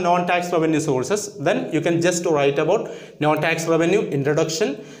 What are the non tax revenue sources? Then you can just write about non tax revenue,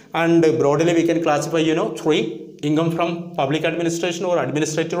 introduction, and broadly we can classify 3: income from public administration or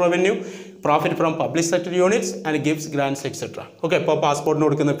administrative revenue, profit from public sector units and gifts, grants, etc. Okay, ഇപ്പോൾ പാസ്പോർട്ടിന്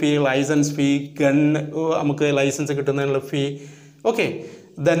കൊടുക്കുന്ന ഫീ, licence fee, gun നമുക്ക് licence കിട്ടുന്നതിനുള്ള ഫീ. Okay,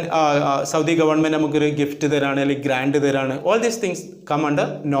 then Saudi government നമുക്കൊരു gift തരാണ് അല്ലെങ്കിൽ grand തരാണ്. All these things come under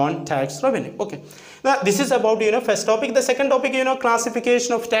non tax revenue. Okay, this is about first topic. The second topic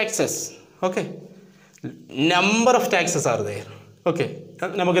classification of taxes. Okay, number of taxes are there. Okay,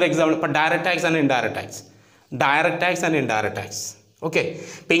 നമുക്കൊരു example, ഇപ്പോൾ direct tax and indirect tax. Direct tax and indirect tax. Okay,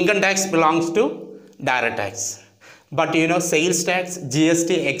 income tax belongs to direct tax. But you know, sales tax,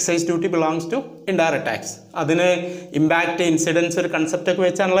 GST, excise duty belongs to indirect tax. Adine impact, incidence, concept ഒക്കെ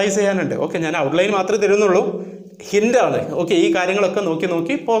വെച്ച് analyse ചെയ്യാനുണ്ട്. Okay, ഞാൻ outline മാത്രമേ തരുന്നുള്ളൂ, ഹിൻ്റാണ്. Okay, ഈ കാര്യങ്ങളൊക്കെ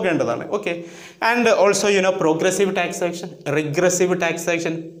നോക്കി പോകേണ്ടതാണ്. Okay, and also you know progressive taxation, regressive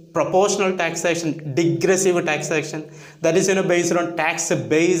taxation, proportional taxation, digressive taxation, that is you know based on tax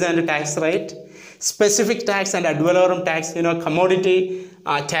base and tax rate, specific tax and ad valorem tax, you know commodity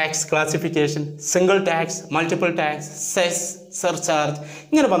tax classification, single tax, multiple tax, cess, surcharge,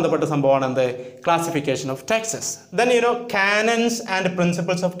 ingane bandhappetta sambhavana endu classification of taxes. Then you know canons and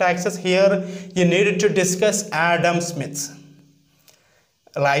principles of taxes. Here you need to discuss Adam Smith's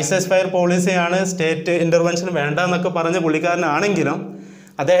laissez-faire policy ആണ്, state intervention വേണ്ട എന്നൊക്കെ പറഞ്ഞ പുള്ളിക്കാരനാണെങ്കിലും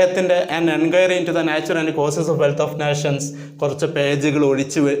അദ്ദേഹത്തിൻ്റെ an enquiry in to the nature and causes of wealth of Nations കുറച്ച് പേജുകൾ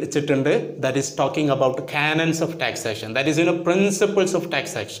ഒഴിച്ചു വെച്ചിട്ടുണ്ട്. That is talking about canons of taxation, that is you know principles of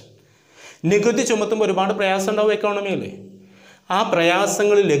taxation. നികുതി ചുമത്തുമ്പോൾ ഒരുപാട് പ്രയാസം ഉണ്ടാവും എക്കോണമിയിൽ. ആ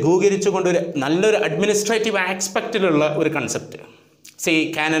പ്രയാസങ്ങൾ ലഘൂകരിച്ചുകൊണ്ട് ഒരു നല്ലൊരു അഡ്മിനിസ്ട്രേറ്റീവ് ആസ്പെക്റ്റിലുള്ള ഒരു concept. C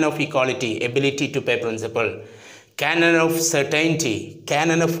Canon of equality, ability to pay principle, canon of certainty,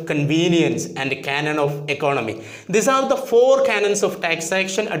 canon of convenience, and canon of economy. These are the 4 canons of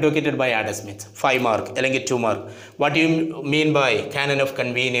taxation advocated by Adam Smith. 5 mark, allengi 2 mark. What do you mean by canon of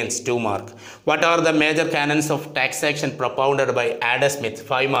convenience? 2 mark. What are the major canons of taxation propounded by Adam Smith?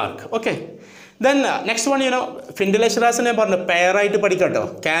 5 mark. Okay. Then next one, you know, Findila-Shirasine പറഞ്ഞ പെയറായിട്ട് പഠിക്കട്ടോ.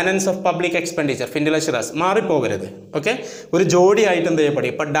 Canons of public expenditure, ഫിൻഡില-ഷിറാസ് മാറിപ്പോകരുത്. Okay, ഒരു ജോഡിയായിട്ട് എന്ത് ചെയ്യപ്പെടും.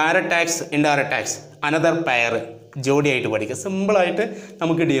 ഇപ്പം direct tax, indirect tax, another pair, ജോഡിയായിട്ട് പഠിക്കുക. സിമ്പിളായിട്ട്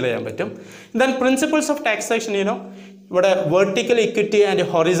നമുക്ക് deal ചെയ്യാൻ പറ്റും. Then principles of taxation, you know ഇവിടെ vertical equity and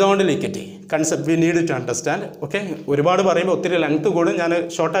horizontal equity concept we need to understand. Okay, ഒരുപാട് പറയുമ്പോൾ ഒത്തിരി ലെങ്ത് കൂടും, ഞാൻ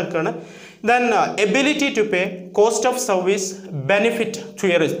ഷോർട്ടാക്കുകയാണ്. Then ability to pay, cost of service, benefit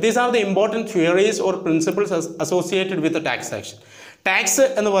theories. These are the important theories or principles associated with the taxation. Tax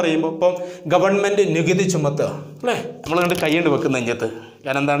എന്ന് പറയുമ്പോൾ ഇപ്പം government നികുതി ചുമത്തുക അല്ലേ, നമ്മൾ കണ്ട് കൈയ്യണ്ട് വെക്കുന്ന നെഞ്ചത്ത്.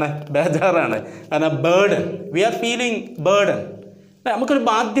 കാരണം എന്താണ്, ബേജാറാണ്. കാരണം burden, V are feeling burden. നമുക്കൊരു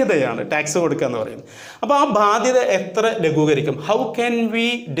ബാധ്യതയാണ് ടാക്സ് കൊടുക്കുക എന്ന് പറയുന്നത്. അപ്പോൾ ആ ബാധ്യത എത്ര ലഘൂകരിക്കും? How can we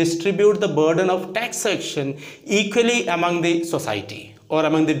distribute the burden of taxation equally among the society or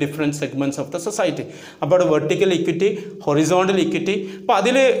among the different segments of the society. About vertical equity, horizontal equity. അപ്പോൾ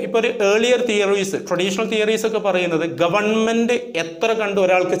അതിൽ ഇപ്പോൾ ഒരു ഏർലിയർ തിയറീസ്, ട്രഡീഷണൽ തിയറീസ് ഒക്കെ പറയുന്നത് ഗവൺമെൻറ് എത്ര കണ്ട്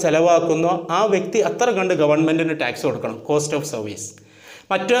ഒരാൾക്ക് ചിലവാക്കുന്നോ ആ വ്യക്തി അത്ര കണ്ട് ഗവൺമെൻറ്റിന് ടാക്സ് കൊടുക്കണം, കോസ്റ്റ് ഓഫ് സർവീസ്.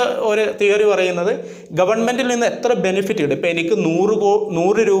 മറ്റ് ഒരു തിയറി പറയുന്നത് ഗവൺമെൻറ്റിൽ നിന്ന് എത്ര ബെനിഫിറ്റ് കിട്ടും. ഇപ്പോൾ എനിക്ക്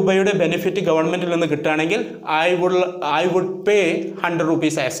 100 രൂപയുടെ ബെനിഫിറ്റ് ഗവൺമെൻറ്റിൽ നിന്ന് കിട്ടുകയാണെങ്കിൽ I would pay 100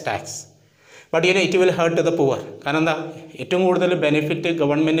 rupees as tax. But you know it will heart the poor. കാരണം എന്താ, ഏറ്റവും കൂടുതൽ ബെനിഫിറ്റ്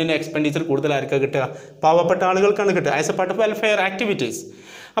ഗവൺമെൻറ്റിൻ്റെ എക്സ്പെൻഡിച്ചർ കൂടുതൽ ആർക്കാണ് കിട്ടുക? പാവപ്പെട്ട ആളുകൾക്കാണ് കിട്ടുക, as A part of welfare activities.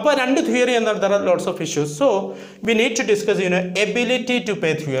 അപ്പോൾ രണ്ട് തിയറി എന്താണ്, there are lots of issues. So we need to discuss you know ability to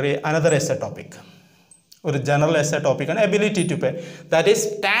pay theory, another S A topic. ഒരു ജനറൽ എസ് എ ടോപ്പിക്കാണ് ability to pay. That is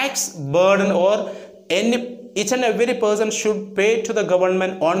tax burden or each and every person should pay to the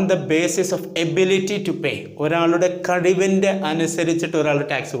government on the basis of ability to pay. ഒരാളുടെ കഴിവിൻ്റെ അനുസരിച്ചിട്ട് ഒരാൾ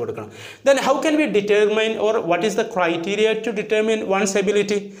tax കൊടുക്കണം. Then how can we determine or what is the criteria to determine one's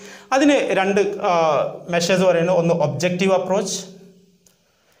ability? അതിന് രണ്ട് measures പറയുന്നത്, ഒന്ന് objective approach,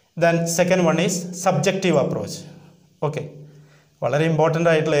 then second one is subjective approach. Okay, വളരെ ഇമ്പോർട്ടൻ്റ്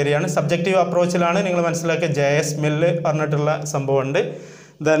ആയിട്ടുള്ള ഏരിയയാണ്. സബ്ജക്റ്റീവ് അപ്രോച്ചിലാണ് നിങ്ങൾ മനസ്സിലാക്കിയ JS മില്ല് പറഞ്ഞിട്ടുള്ള സംഭവമുണ്ട്.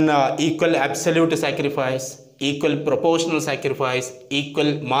 Then equal absolute sacrifice, equal proportional sacrifice, equal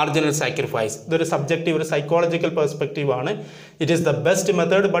marginal sacrifice. ഇതൊരു സബ്ജക്റ്റീവ്, ഒരു സൈക്കോളജിക്കൽ പെർസ്പെക്റ്റീവ് ആണ്. It is the best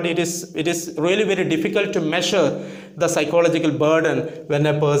method, but it is really very difficult to measure the psychological burden when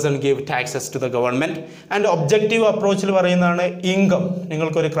A person give taxes to the government. And objective അപ്രോച്ചിൽ പറയുന്നതാണ് income,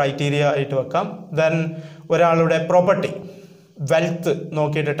 നിങ്ങൾക്കൊരു criteria ആയിട്ട് വെക്കാം. Then ഒരാളുടെ property, wealth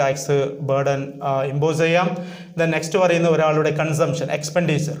നോക്കിയിട്ട് tax burden impose ചെയ്യാം. Then next പറയുന്ന ഒരാളുടെ consumption,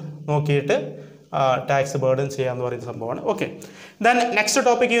 expenditure നോക്കിയിട്ട് ടാക്സ് ബേർഡൻ ചെയ്യാമെന്ന് പറയുന്ന സംഭവമാണ്. Okay, then next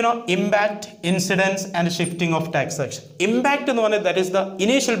topic you know impact, incidents and shifting of taxation. Impact എന്ന് പറഞ്ഞാൽ that is the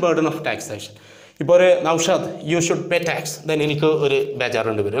initial burden of taxation. ഇപ്പോൾ ഒരു Naushad you should pay tax, then എനിക്ക് ഒരു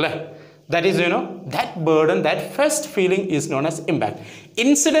ബേജാറുണ്ട് വരും അല്ലേ. That is, you know, that burden, that first feeling is known as impact.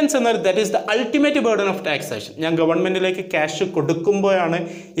 Incidence എന്നാൽ that is the ultimate burden of taxation. ഞാൻ ഗവൺമെൻറ്റിലേക്ക് cash കൊടുക്കുമ്പോഴാണ്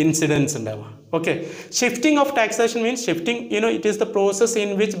incidents ഉണ്ടാവുക. Okay, shifting of taxation means shifting, you know, it is the process in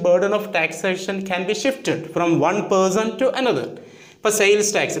which burden of taxation can be shifted from one person to another. ഇപ്പോൾ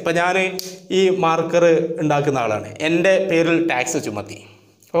sales tax, ഇപ്പോൾ ഞാൻ ഈ marker ഉണ്ടാക്കുന്ന ആളാണ്, എൻ്റെ പേരിൽ ടാക്സ് ചുമത്തി.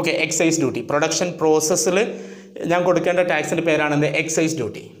 ഓക്കെ, എക്സൈസ് ഡ്യൂട്ടി, പ്രൊഡക്ഷൻ പ്രോസസ്സിൽ ഞാൻ കൊടുക്കേണ്ട ടാക്സിൻ്റെ പേരാണ് എന്ത്, എക്സൈസ്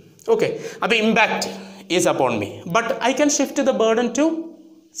ഡ്യൂട്ടി. ഓക്കെ, അപ്പോൾ is upon me, but I can shift the burden to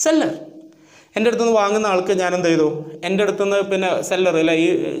seller. എൻ്റെ അടുത്തുനിന്ന് വാങ്ങുന്ന ആൾക്ക് ഞാൻ എന്ത് ചെയ്തു, എൻ്റെ അടുത്തുനിന്ന് പിന്നെ സെല്ലർ അല്ല, ഈ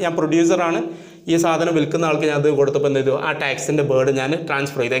ഞാൻ പ്രൊഡ്യൂസറാണ്, ഈ സാധനം വിൽക്കുന്ന ആൾക്ക് ഞാൻ അത് കൊടുത്തപ്പോൾ എന്ത് ചെയ്തു, ആ ടാക്സിൻ്റെ ബേർഡ് ഞാൻ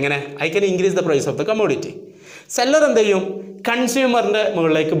ട്രാൻസ്ഫർ ചെയ്തു. എങ്ങനെ? I can increase the price of the commodity. Seller എന്ത് ചെയ്യും, കൺസ്യൂമറിൻ്റെ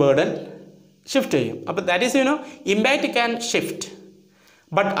മുകളിലേക്ക് ബേർഡൻ ഷിഫ്റ്റ് ചെയ്യും. അപ്പോൾ that is impact can shift,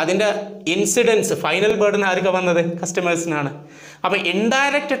 but അതിൻ്റെ ഇൻസിഡൻസ് ഫൈനൽ ബേർഡൻ ആർക്കാണ് വന്നത്? കസ്റ്റമേഴ്സിനാണ്. അപ്പോൾ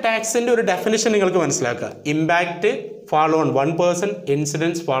ഇൻഡയറക്റ്റ് ടാക്സിൻ്റെ ഒരു ഡെഫിനിഷൻ നിങ്ങൾക്ക് മനസ്സിലാക്കുക. Impact follow on one person,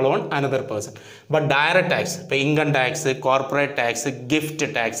 incidence follow on another person. But direct tax, ഇപ്പോൾ income tax, corporate tax, gift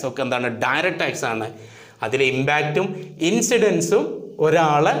tax ഒക്കെ എന്താണ്? ഡയറക്റ്റ് ടാക്സ് ആണ്. അതിലെ ഇമ്പാക്റ്റും ഇൻസിഡൻസും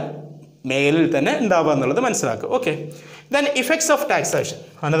ഒരാളെ മേലിൽ തന്നെ ഉണ്ടാവുക എന്നുള്ളത് മനസ്സിലാക്കുക. Okay, then effects of taxation,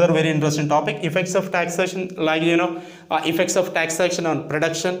 another very interesting topic. Effects of taxation, like effects of taxation on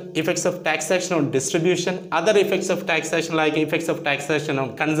production, effects of taxation on distribution, other effects of taxation like effects of taxation on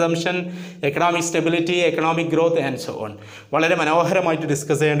consumption, economic stability, economic growth and so on. വളരെ മനോഹരമായിട്ട്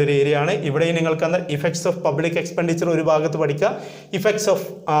discuss ചെയ്യേണ്ട ഒരു area ആണ്. ഇവിടെ നിങ്ങൾക്ക് effects of public expenditure ഒരു ഭാഗത്ത് പഠിക്കുക, ഇഫക്ട്സ് ഓഫ്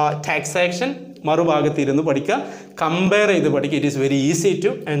ടാക്സേഷൻ മറുഭാഗത്ത് ഇരുന്ന് പഠിക്കുക, കമ്പയർ ചെയ്ത് പഠിക്കുക. It is very easy to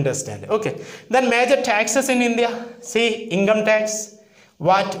understand. Okay, then major taxes in India. C, income tax,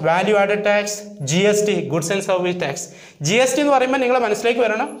 VAT, value added tax, GST, goods and service tax. GST എന്ന് പറയുമ്പോൾ നിങ്ങളെ മനസ്സിലേക്ക്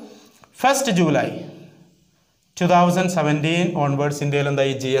വരണം, 1st July 2017 ഓൺവേർഡ്സ് ഇന്ത്യയിൽ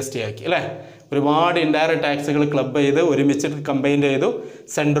എന്തായി? GST ആക്കി അല്ലേ? ഒരുപാട് ഇൻഡയറക്റ്റ് ടാക്സുകൾ ക്ലബ് ചെയ്ത് ഒരുമിച്ച് കമ്പൈൻ ചെയ്തു.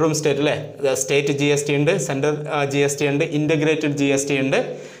 സെൻട്രലും സ്റ്റേറ്റ് അല്ലേ? സ്റ്റേറ്റ് GST ഉണ്ട്, സെൻട്രൽ GST ഉണ്ട്, ഇൻ്റഗ്രേറ്റഡ് GST ഉണ്ട്.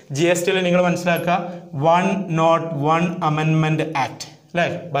 GSTയിൽ നിങ്ങൾ മനസ്സിലാക്കുക 101 അമെൻമെൻറ്റ് ആക്ട് അല്ലേ?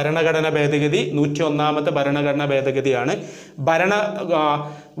 ഭരണഘടന ഭേദഗതി, 101ാമത്തെ ഭരണഘടനാ ഭേദഗതിയാണ്.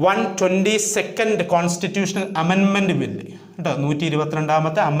 122nd കോൺസ്റ്റിറ്റ്യൂഷണൽ അമെൻമെൻറ്റ് ബില്ല് കേട്ടോ,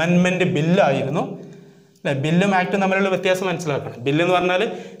 122ാമത്തെ അമെൻമെൻറ്റ് ബില്ലായിരുന്നു അല്ലേ? ബില്ലും ആക്ടും തമ്മിലുള്ള വ്യത്യാസം മനസ്സിലാക്കണം. ബില്ല് എന്ന് പറഞ്ഞാൽ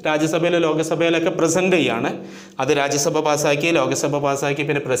രാജ്യസഭയിലും ലോകസഭയിലൊക്കെ പ്രസൻറ്റ് ചെയ്യാണ്. അത് രാജ്യസഭ പാസ്സാക്കി, ലോകസഭ പാസ്സാക്കി,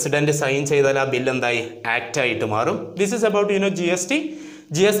 പിന്നെ പ്രസിഡൻറ്റ് സൈൻ ചെയ്താൽ ആ ബില്ല് എന്തായി? ആക്റ്റായിട്ട് മാറും. This is about GST.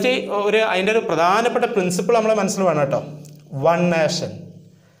 GST അതിൻ്റെ ഒരു പ്രധാനപ്പെട്ട പ്രിൻസിപ്പിൾ നമ്മളെ മനസ്സിൽ വേണം കേട്ടോ. 1 നേഷൻ,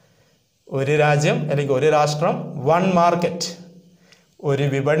 ഒരു രാജ്യം അല്ലെങ്കിൽ ഒരു രാഷ്ട്രം, 1 മാർക്കറ്റ്, ഒരു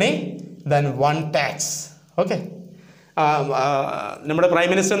വിപണി, ദെൻ 1 ടാക്സ്. ഓക്കെ, നമ്മുടെ പ്രൈം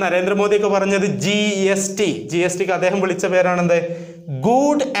മിനിസ്റ്റർ നരേന്ദ്രമോദിയൊക്കെ പറഞ്ഞത് GSTക്ക് അദ്ദേഹം വിളിച്ച പേരാണെന്ത്?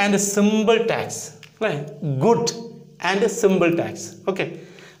 ഗുഡ് ആൻഡ് സിമ്പിൾ ടാക്സ് അല്ലേ? Good and simple tax. Okay,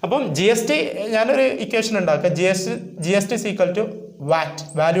 അപ്പം GST ഞാനൊരു ഇക്വേഷൻ ഉണ്ടാക്കുക. GST is equal to VAT,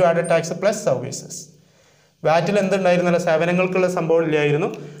 value added tax plus services. Wattle എന്തുണ്ടായിരുന്നല്ലോ? സേവനങ്ങൾക്കുള്ള സംഭവം ഇല്ലായിരുന്നു,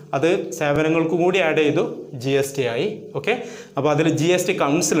 അത് സേവനങ്ങൾക്ക് കൂടി ആഡ് ചെയ്തു, GST ആയി. ഓക്കെ, അപ്പോൾ അതിൽ GST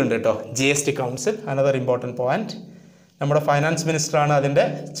കൗൺസിൽ ഉണ്ട് കേട്ടോ. GST council another important point. നമ്മുടെ ഫൈനാൻസ് മിനിസ്റ്ററാണ് അതിൻ്റെ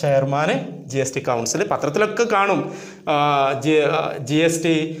ചെയർമാന്. GST കൗൺസിൽ പത്രത്തിലൊക്കെ കാണും. GST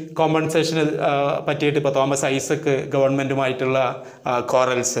കോമ്പൻസേഷന് പറ്റിയിട്ട് ഇപ്പോൾ തോമസ് ഐസക്ക് ഗവൺമെൻറ്റുമായിട്ടുള്ള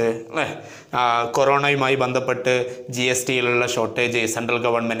കോറൽസ് അല്ലേ? കൊറോണയുമായി ബന്ധപ്പെട്ട് GSTയിലുള്ള ഷോർട്ടേജ് സെൻട്രൽ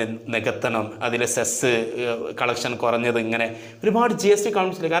ഗവൺമെൻറ് നികത്തണം, അതിലെ സെസ് കളക്ഷൻ കുറഞ്ഞത്, ഇങ്ങനെ ഒരുപാട് GST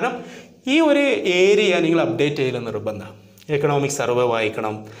കൗൺസിൽ. കാരണം ഈ ഒരു ഏരിയ നിങ്ങൾ അപ്ഡേറ്റ് ചെയ്യൽ നിർബന്ധമാണ്. എക്കണോമിക് സർവേ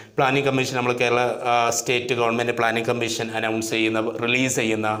വായിക്കണം. പ്ലാനിംഗ് കമ്മീഷൻ, നമ്മൾ Kerala state government planning commission announce ചെയ്യുന്ന, റിലീസ്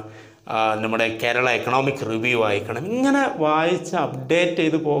ചെയ്യുന്ന നമ്മുടെ കേരള എക്കണോമിക് റിവ്യൂ വായിക്കണം. ഇങ്ങനെ വായിച്ച് അപ്ഡേറ്റ്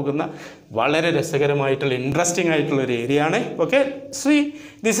ചെയ്ത് പോകുന്ന വളരെ രസകരമായിട്ടുള്ള ഇൻട്രസ്റ്റിംഗ് ആയിട്ടുള്ള ഒരു ഏരിയ ആണ്. Okay, see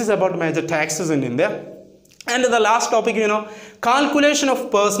this is about major taxes in India. And the last topic calculation of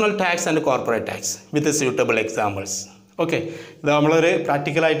personal tax and corporate tax with suitable examples. Okay, ഇത് നമ്മളൊരു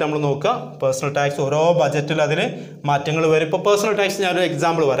പ്രാക്ടിക്കലായിട്ട് നമ്മൾ നോക്കുക. പേഴ്സണൽ ടാക്സ് ഓരോ ബജറ്റിൽ അതിന് മാറ്റങ്ങൾ വരും. ഇപ്പോൾ പേഴ്സണൽ ടാക്സ് ഞാനൊരു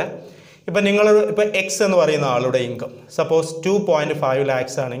എക്സാമ്പിൾ പറയാം. ഇപ്പം നിങ്ങൾ ഇപ്പോൾ X എന്ന് പറയുന്ന ആളുടെ ഇൻകം സപ്പോസ് 2.5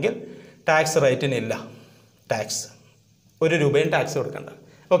 lakhs ആണെങ്കിൽ ടാക്സ് റേറ്റിനില്ല, ടാക്സ് 1 രൂപയും ടാക്സ് കൊടുക്കണ്ട.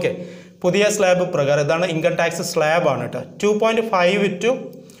 ഓക്കെ, പുതിയ സ്ലാബ് പ്രകാരം ഇതാണ് ഇൻകം ടാക്സ് സ്ലാബാണ് കേട്ടോ. 2.5 to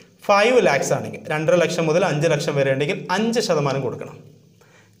 5 lakhs ആണെങ്കിൽ 2.5 ലക്ഷം മുതൽ 5 ലക്ഷം വരെ ഉണ്ടെങ്കിൽ 5% കൊടുക്കണം.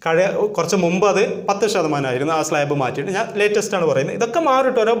 കുറച്ച് മുമ്പ് അത് 10% ആയിരുന്നു. ആ സ്ലാബ് മാറ്റിയിട്ട് ഞാൻ ലേറ്റസ്റ്റ് ആണ് പറയുന്നത്. ഇതൊക്കെ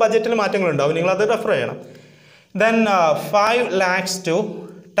മാറിയിട്ട് ഓരോ ബജറ്റിൽ മാറ്റങ്ങളുണ്ടാവും, നിങ്ങളത് റെഫർ ചെയ്യണം. Then 5 lakhs to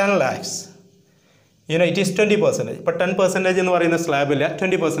 10 lakhs it is 20%. ഇപ്പോൾ 10% എന്ന് പറയുന്ന സ്ലാബില്ല,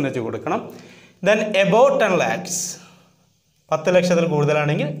 20% കൊടുക്കണം. ദെൻ എബോവ് 10 lakhs 10 ലക്ഷത്തിൽ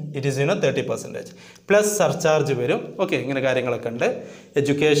കൂടുതലാണെങ്കിൽ ഇറ്റ് ഈസ് 30% പ്ലസ് സർചാർജ് വരും. ഓക്കെ, ഇങ്ങനെ കാര്യങ്ങളൊക്കെ ഉണ്ട്.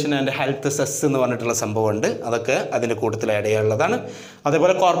 എഡ്യൂക്കേഷൻ ആൻഡ് ഹെൽത്ത് സെസ് എന്ന് പറഞ്ഞിട്ടുള്ള സംഭവമുണ്ട്, അതൊക്കെ അതിൻ്റെ കൂട്ടത്തിൽ ആഡ് ചെയ്യാനുള്ളതാണ്.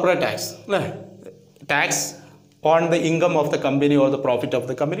 അതേപോലെ കോർപ്പറേറ്റ് ടാക്സ് അല്ലേ? Tax on the income of the company or the profit of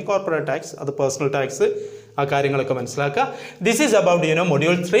the company, corporate tax, അത് പേഴ്സണൽ ടാക്സ്. ആ കാര്യങ്ങളൊക്കെ മനസ്സിലാക്കുക. This is about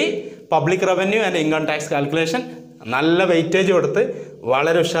module 3 public revenue and income tax calculation. നല്ല വെയിറ്റേജ് കൊടുത്ത്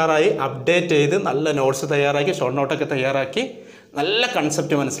വളരെ ഉഷാറായി അപ്ഡേറ്റ് ചെയ്ത് നല്ല നോട്ട്സ് തയ്യാറാക്കി, ഷോർട്ട് നോട്ടൊക്കെ തയ്യാറാക്കി നല്ല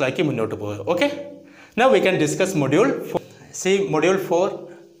കൺസെപ്റ്റ് മനസ്സിലാക്കി മുന്നോട്ട് പോകുക. Okay, Now we can discuss module 4. See module 4,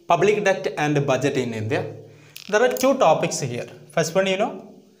 public debt and budget in India. There are two topics here. First one,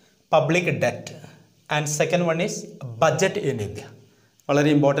 public debt, and second one is budget in India.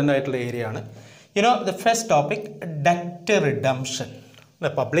 Very important area. The first topic, debt redemption. The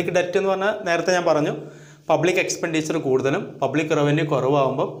public debt is public expenditure കൂടുതലും public revenue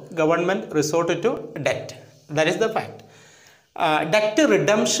കുറവാകുമ്പോൾ government resort to debt. That is the fact. Debt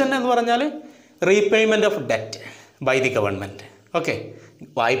redemption എന്ന് പറഞ്ഞാൽ repayment of debt by the government. Okay.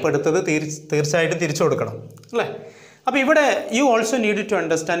 വായ്പ എടുത്തത് തീർച്ചയായിട്ടും തിരിച്ചു കൊടുക്കണം അല്ലേ? അപ്പോൾ ഇവിടെ you also need to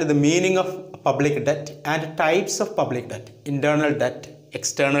understand the meaning of public debt and types of public debt. Internal debt,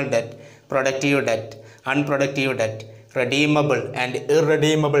 external debt, productive debt, unproductive debt, redeemable and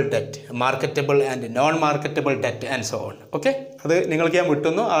irredeemable debt, marketable and non-marketable debt, and so on. Okay? അത് നിങ്ങൾക്ക് ഞാൻ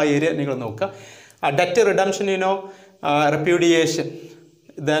വിട്ടുന്നു, ആ area നിങ്ങൾ നോക്കുക. Debt redemption, repudiation,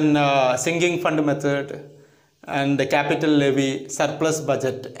 then sinking fund method, and the capital levy, surplus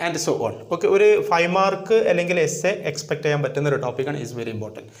budget, and so on. Okay, ഒരു 5 mark അല്ലെങ്കിൽ essay expect ചെയ്യാൻ പറ്റുന്ന ഒരു ടോപ്പിക്കാണ്, is very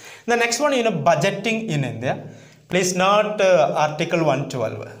important. The next one, budgeting in India. Please note article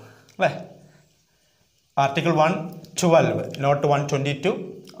 112. Right? Article 112, not 122.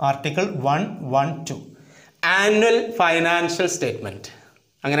 Article 112. Annual financial statement.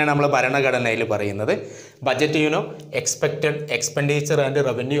 അങ്ങനെയാണ് നമ്മൾ ഭരണഘടനയിൽ പറയുന്നത്. Budget, expected expenditure and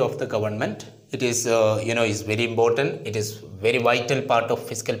revenue of the government. It is, is very important. It is very vital part of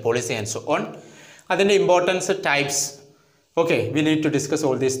fiscal policy and so on. അതിൻ്റെ importance types. Okay, we need to discuss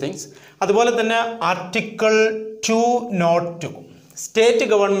all these things. അതുപോലെ തന്നെ Article 202. State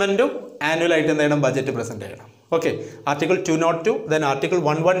government annual ആയിട്ട് എന്ത് ചെയ്യണം? Budget present ചെയ്യണം. Okay, Article 202, then Article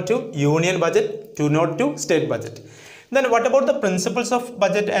 112, Union budget, 202, state budget. Then what about the principles of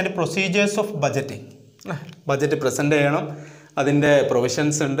budget and procedures of budgeting? Budget present ചെയ്യണം, അതിൻ്റെ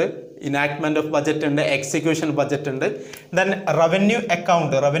provisions ഉണ്ട്, enactment of budget ഉണ്ട്, execution budget ഉണ്ട്, then revenue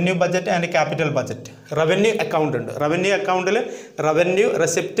account, revenue budget and capital budget. Revenue account ഉണ്ട്, revenue accountൽ revenue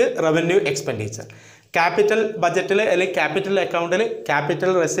receipt, revenue expenditure. Capital budget അല്ലെങ്കിൽ capital accountൽ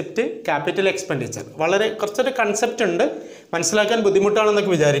capital receipt, capital expenditure. വളരെ കുറച്ചൊരു concept ഉണ്ട്, മനസ്സിലാക്കാൻ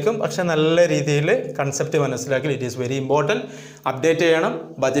ബുദ്ധിമുട്ടാണെന്നൊക്കെ വിചാരിക്കും, പക്ഷേ നല്ല രീതിയിൽ കൺസെപ്റ്റ് മനസ്സിലാക്കി. It is very important. Update ചെയ്യണം,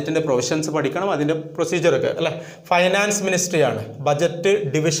 ബജറ്റിൻ്റെ പ്രൊവിഷൻസ് പഠിക്കണം, അതിൻ്റെ പ്രൊസീജിയറൊക്കെ അല്ലേ. Finance മിനിസ്ട്രിയാണ്, budget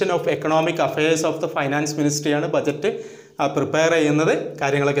division of economic affairs of the finance മിനിസ്ട്രിയാണ് budget prepare ചെയ്യുന്നത്,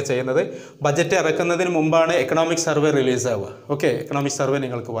 കാര്യങ്ങളൊക്കെ ചെയ്യുന്നത്. ബജറ്റ് ഇറക്കുന്നതിന് മുമ്പാണ് എക്കണോമിക് സർവേ റിലീസ് ആവുക. ഓക്കെ, എക്കണോമിക് സർവേ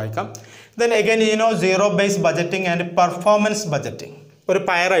നിങ്ങൾക്ക് വായിക്കാം. Then again zero base budgeting and performance budgeting ഒരു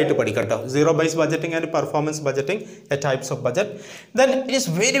പയറായിട്ട് പഠിക്കട്ടോ. Zero base budgeting and performance budgeting, A types of budget. Then it is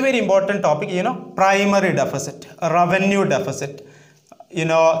very very important topic, primary deficit, revenue deficit,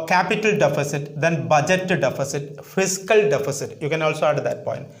 capital deficit, then budget deficit, fiscal deficit. You can also add that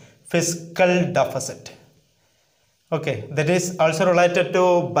point, fiscal deficit. Okay, that is also related to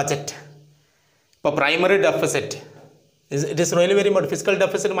budget. For primary deficit, it is really very important. Fiscal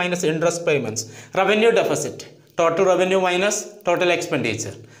deficit minus interest payments. Revenue deficit, total revenue minus total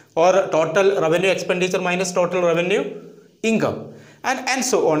expenditure, or total revenue expenditure minus total revenue income, and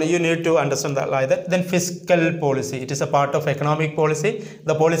so on. You need to understand that like that. Then fiscal policy, it is a part of economic policy,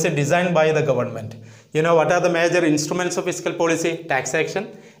 the policy designed by the government. What are the major instruments of fiscal policy? Taxation,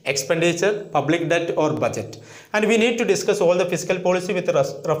 expenditure, public debt, or budget. And we need to discuss all the fiscal policy with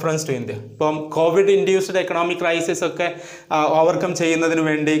reference to India. COVID induced economic crisis ഒക്കെ overcome ചെയ്യുന്നതിന്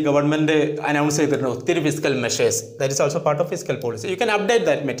വേണ്ടി government announce ചെയ്തിട്ടുണ്ട് ഒത്തിരി physical measures. That is also part of physical policy. You can update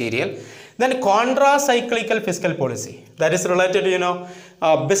that material. Then contra-cyclical fiscal policy, that is related to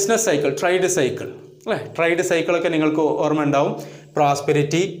business cycle, trade cycle. Trade cycle ഒക്കെ നിങ്ങൾക്ക് ഓർമ്മ ഉണ്ടാവും.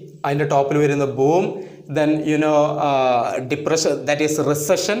 Prosperity, അതിൻ്റെ ടോപ്പിൽ വരുന്ന boom, then depression, that is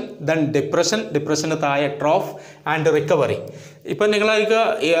recession, then depression താഴെ trough, and recovery. ഇപ്പോൾ നിങ്ങൾക്ക്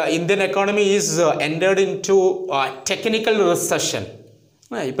Indian economy is entered into technical recession.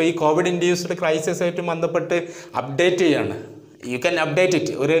 ഇപ്പോൾ ഈ കോവിഡ് ഇൻഡ്യൂസ്ഡ് ക്രൈസിസ് ആയിട്ട് ബന്ധപ്പെട്ട് അപ്ഡേറ്റ് ചെയ്യാണ്. You can update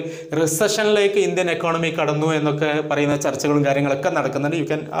it. ഒരു റിസഷനിലേക്ക് ഇന്ത്യൻ എക്കോണമി കടന്നു എന്നൊക്കെ പറയുന്ന ചർച്ചകളും കാര്യങ്ങളൊക്കെ നടക്കുന്നുണ്ട്. You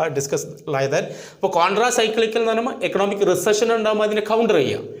can discuss like that. അപ്പോൾ കോൺട്രാ സൈക്ലിക്കൽ എന്ന് പറയുമ്പോൾ എക്കണോമിക് റിസഷൻ ഉണ്ടാകുമ്പോൾ അതിനെ കൗണ്ടർ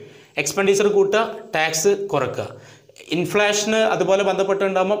ചെയ്യുക, എക്സ്പെൻഡിച്ചർ കൂട്ടുക, ടാക്സ് കുറയ്ക്കുക. ഇൻഫ്ലേഷന് അതുപോലെ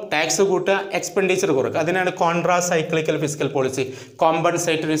ബന്ധപ്പെട്ടുണ്ടാകുമ്പോൾ ടാക്സ് കൂട്ടുക, എക്സ്പെൻഡിച്ചർ കുറയ്ക്കുക. അതിനാണ് contra cyclical physical policy.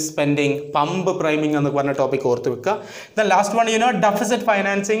 Compensatory spending, pump priming എന്ന് പറഞ്ഞ ടോപ്പിക് ഓർത്ത് വെക്കുക. Then last one deficit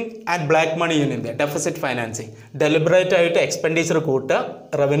financing and black money in India. Deficit financing, deliberate ആയിട്ട് എക്സ്പെൻഡിച്ചർ കൂട്ടുക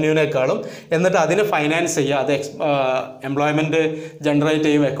റവന്യൂവിനേക്കാളും, എന്നിട്ട് അതിന് ഫൈനാൻസ് ചെയ്യുക. അത് എംപ്ലോയ്മെൻറ്റ് ജനറേറ്റ്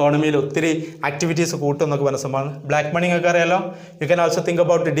ചെയ്യും, എക്കോണമിയിൽ ഒത്തിരി ആക്ടിവിറ്റീസ് കൂട്ടും എന്നൊക്കെ പറഞ്ഞ സംഭവമാണ്. ബ്ലാക്ക് മണി ഒക്കെ അറിയാലോ. You can also think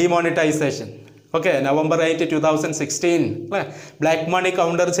about demonetisation. Okay, November 8, 2016 അല്ലേ, ബ്ലാക്ക് മണി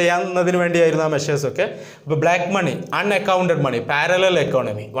കൗണ്ടർ ചെയ്യാവുന്നതിന് വേണ്ടിയായിരുന്നു ആ മെഷേഴ്സ് ഒക്കെ. അപ്പോൾ black money, unaccounted money, parallel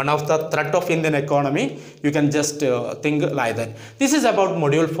economy, one of the threat of Indian economy, you can just think like that. This is about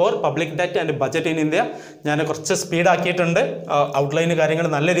module 4 public debt and budget in India. ഞാൻ കുറച്ച് സ്പീഡാക്കിയിട്ടുണ്ട്, outline കാര്യങ്ങൾ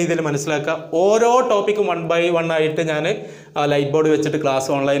നല്ല രീതിയിൽ മനസ്സിലാക്കുക. ഓരോ ടോപ്പിക്കും 1 by 1 ആയിട്ട് ഞാൻ light board വെച്ചിട്ട് ക്ലാസ്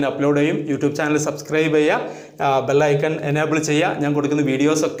ഓൺലൈൻ അപ്ലോഡ് ചെയ്യും. യൂട്യൂബ് ചാനൽ സബ്സ്ക്രൈബ് ചെയ്യുക, ബെല്ലൈക്കൺ എനേബിൾ ചെയ്യുക. ഞാൻ കൊടുക്കുന്ന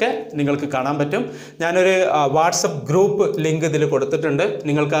വീഡിയോസൊക്കെ നിങ്ങൾക്ക് കാണാൻ പറ്റും. ഞാനൊരു വാട്സപ്പ് ഗ്രൂപ്പ് ലിങ്ക് ഇതിൽ കൊടുത്തിട്ടുണ്ട്.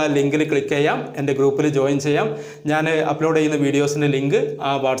 നിങ്ങൾക്ക് ആ ലിങ്കിൽ ക്ലിക്ക് ചെയ്യാം, എൻ്റെ ഗ്രൂപ്പിൽ ജോയിൻ ചെയ്യാം. ഞാൻ അപ്ലോഡ് ചെയ്യുന്ന വീഡിയോസിൻ്റെ ലിങ്ക്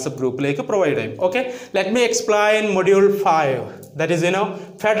ആ വാട്സപ്പ് ഗ്രൂപ്പിലേക്ക് പ്രൊവൈഡ് ചെയ്യും. Okay, let me explain module 5, that is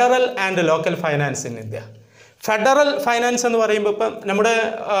federal and local finance in India. Federal finance എന്ന് പറയുമ്പോൾ ഇപ്പം നമ്മുടെ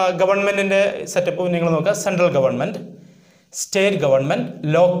ഗവൺമെൻറ്റിൻ്റെ സെറ്റപ്പ് നിങ്ങൾ നോക്കുക. Central government, state government,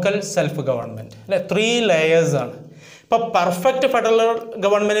 local self government അല്ലെ, 3 layers ആണ്. ഇപ്പോൾ പെർഫെക്റ്റ് ഫെഡറൽ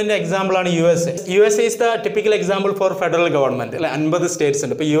ഗവൺമെൻറ്റിൻ്റെ എക്സാമ്പിളാണ് USA. USA is the typical example for federal government അല്ലെ. 50 സ്റ്റേറ്റ്സ്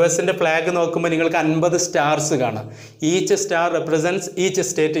ഉണ്ട്. ഇപ്പോൾ US-ൻ്റെ ഫ്ലാഗ് നോക്കുമ്പോൾ നിങ്ങൾക്ക് 50 സ്റ്റാർസ് കാണാം. Each star represents each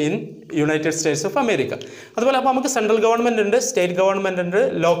state in United States of America. അതുപോലെ അപ്പോൾ നമുക്ക് സെൻട്രൽ ഗവൺമെൻറ് ഉണ്ട്, സ്റ്റേറ്റ് ഗവൺമെൻറ് ഉണ്ട്,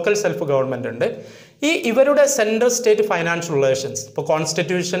 ലോക്കൽ സെൽഫ് ഗവൺമെൻറ് ഉണ്ട്. ഇവരുടെ സെൻട്രൽ സ്റ്റേറ്റ് ഫൈനാൻഷ്യൽ റിലേഷൻസ് ഇപ്പോൾ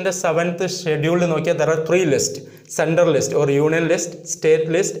കോൺസ്റ്റിറ്റ്യൂഷൻ്റെ 7th ഷെഡ്യൂളിൽ നോക്കിയാൽ there are 3 lists: central list or union list, state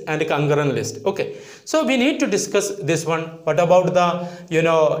list and concurrent list. Okay, so we need to discuss this one. What about the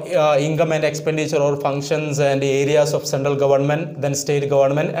income and expenditure or functions and areas of central government, then state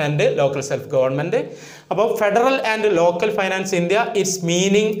government and local self government. About federal and local finance India, its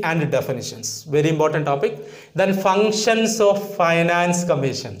meaning and definitions, very important topic. Then functions of finance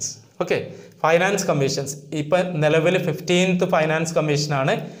commissions. Okay, finance commissions ഇപ്പം നിലവിൽ 15th finance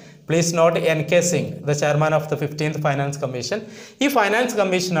കമ്മീഷനാണ്. Please note NK Singh, the chairman of the 15th finance commission. ഈ finance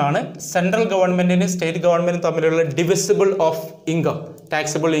കമ്മീഷനാണ് central ഗവൺമെൻറ്റിനും state ഗവൺമെൻറ്റും തമ്മിലുള്ള divisible of income,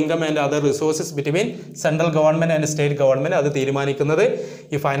 taxable income and other resources between central government and state government. അത് തീരുമാനിക്കുന്നത്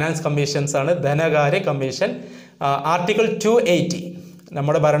ഈ ഫൈനാൻസ് കമ്മീഷൻസ് ആണ്. ധനകാര്യ കമ്മീഷൻ ആർട്ടിക്കിൾ 280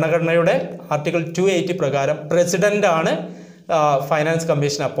 നമ്മുടെ ഭരണഘടനയുടെ ആർട്ടിക്കിൾ 280 പ്രകാരം പ്രസിഡൻ്റാണ് ഫൈനാൻസ്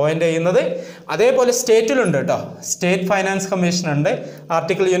കമ്മീഷൻ അപ്പോയിൻ്റ് ചെയ്യുന്നത്. അതേപോലെ സ്റ്റേറ്റിലുണ്ട് കേട്ടോ, സ്റ്റേറ്റ് ഫൈനാൻസ് കമ്മീഷൻ ഉണ്ട്.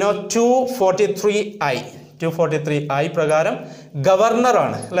 ആർട്ടിക്കിൾ 243I പ്രകാരം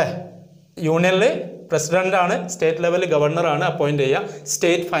ഗവർണറാണ് അല്ലേ. യൂണിയനിൽ പ്രസിഡൻ്റാണ്, സ്റ്റേറ്റ് ലെവലിൽ ഗവർണറാണ് അപ്പോയിൻ്റ് ചെയ്യുക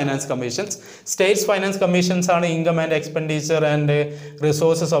state finance commissions. States finance commissions ആണ് income and expenditure and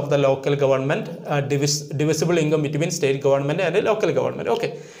resources of the local government, divisible income between state government and local government. Okay,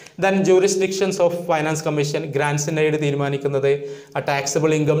 then jurisdictions of finance commission, grants and aid തീരുമാനിക്കുന്നത്, taxable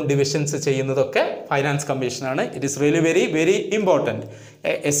income divisions ചെയ്യുന്നതൊക്കെ finance കമ്മീഷനാണ്. It is really very very important.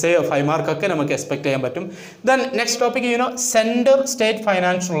 essay 5 mark ഒക്കെ നമുക്ക് expect ചെയ്യാൻ പറ്റും. Then next topic central state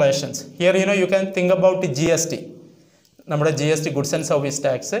financial relations. Here you can think about GST, നമ്മുടെ GST goods and service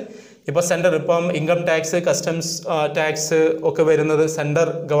tax. ഇപ്പോൾ central, ഇപ്പം income tax, customs tax ഒക്കെ വരുന്നത് central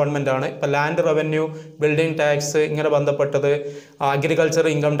government ആണ്. ഇപ്പോൾ ലാൻഡ് റവന്യൂ, ബിൽഡിംഗ് ടാക്സ് ഇങ്ങനെ ബന്ധപ്പെട്ടത്, അഗ്രികൾച്ചർ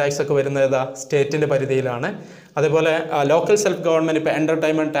ഇൻകം ടാക്സ് ഒക്കെ വരുന്നത് സ്റ്റേറ്റിൻ്റെ പരിധിയിലാണ്. അതേപോലെ ലോക്കൽ സെൽഫ് ഗവൺമെൻറ്, ഇപ്പോൾ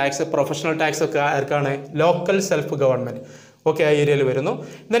എൻ്റർടൈൻമെൻറ്റ് ടാക്സ്, പ്രൊഫഷണൽ ടാക്സ് ഒക്കെ ആർക്കാണ്? Local self government. ഓക്കെ, ആ ഏരിയയിൽ വരുന്നു.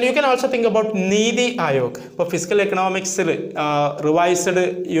 Then you can also think about NITI Aayog. ഇപ്പോൾ ഫിസിക്കൽ എക്കണോമിക്സിൽ റിവൈസ്ഡ്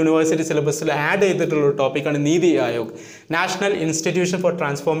യൂണിവേഴ്സിറ്റി സിലബസിൽ ആഡ് ചെയ്തിട്ടുള്ളൊരു ടോപ്പിക്കാണ് NITI Aayog, national institution for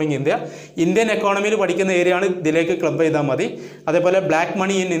transforming India. Indian എക്കോണമിയിൽ പഠിക്കുന്ന ഏരിയ ആണ്, ഇതിലേക്ക് ക്ലബ് ചെയ്താൽ മതി. അതേപോലെ ബ്ലാക്ക്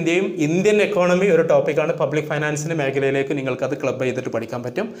മണി ഇൻ ഇന്ത്യയും ഇന്ത്യൻ എക്കോണമി ഒരു ടോപ്പിക്കാണ്. പബ്ലിക് ഫൈനാൻസിൻ്റെ മേഖലയിലേക്ക് നിങ്ങൾക്ക് അത് ക്ലബ് ചെയ്തിട്ട് പഠിക്കാൻ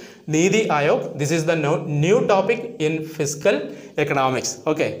പറ്റും. NITI Aayog, this is the new topic in physical economics.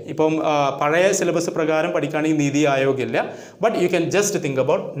 Okay, ഇപ്പം പഴയ സിലബസ് പ്രകാരം പഠിക്കുകയാണെങ്കിൽ നീതി ആയോഗ് ഇല്ല. But you can just think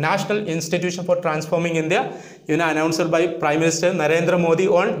about National Institution for Transforming India, announced by Prime Minister Narendra Modi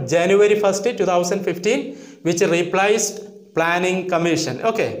on January 1st, 2015, which replaced Planning Commission.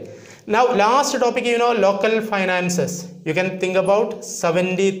 Okay. Now, last topic, local finances. You can think about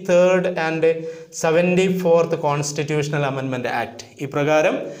 73rd and 74th Constitutional Amendment Act. ഈ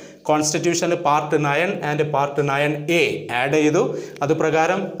പ്രകാരം കോൺസ്റ്റിറ്റ്യൂഷനിൽ part 9 and part 9A add ചെയ്തു. അത്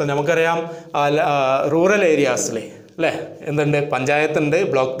പ്രകാരം നമുക്കറിയാം rural ഏരിയാസിൽ അല്ലേ എന്തുണ്ട്? പഞ്ചായത്തുണ്ട്,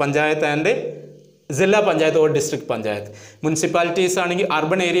 block panchayat and ജില്ലാ panchayat or district panchayat. Municipalities ആണെങ്കിൽ,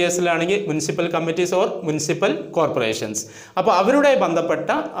 urban ഏരിയാസിലാണെങ്കിൽ municipal committees or municipal corporations. അപ്പോൾ അവരുടെ ബന്ധപ്പെട്ട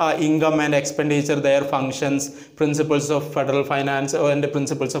income and expenditure, there functions, principles of federal finance and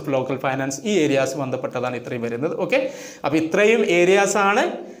principles of local finance, ഈ ഏരിയാസ് ബന്ധപ്പെട്ടതാണ് ഇത്രയും വരുന്നത്. ഓക്കെ, അപ്പോൾ ഇത്രയും ഏരിയാസാണ്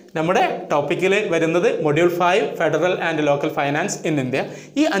നമ്മുടെ ടോപ്പിക്കിൽ വരുന്നത്. Module 5 federal and local finance in India.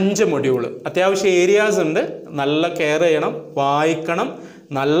 ഈ 5 മൊഡ്യൂൾ അത്യാവശ്യം ഏരിയാസ് ഉണ്ട്, നല്ല കെയർ ചെയ്യണം, വായിക്കണം,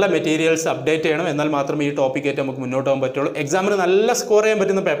 നല്ല മെറ്റീരിയൽസ് അപ്ഡേറ്റ് ചെയ്യണം. എന്നാൽ മാത്രമേ ഈ ടോപ്പിക്കായിട്ട് നമുക്ക് മുന്നോട്ട് പോകാൻ പറ്റുള്ളൂ. എക്സാമിന് നല്ല സ്കോർ ചെയ്യാൻ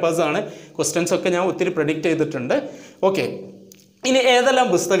പറ്റുന്ന പേപ്പേഴ്സാണ്. ക്വസ്റ്റ്യൻസ് ഒക്കെ ഞാൻ ഒത്തിരി പ്രെഡിക്റ്റ് ചെയ്തിട്ടുണ്ട്. ഓക്കെ, ഇനി ഏതെല്ലാം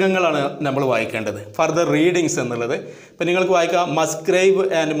പുസ്തകങ്ങളാണ് നമ്മൾ വായിക്കേണ്ടത്? ഫർദർ റീഡിങ്സ് എന്നുള്ളത് ഇപ്പോൾ നിങ്ങൾക്ക് വായിക്കാം മസ്ഗ്രൈവ്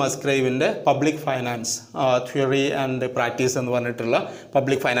and മസ്ഗ്രൈവിൻ്റെ public finance theory and practice എന്ന് പറഞ്ഞിട്ടുള്ള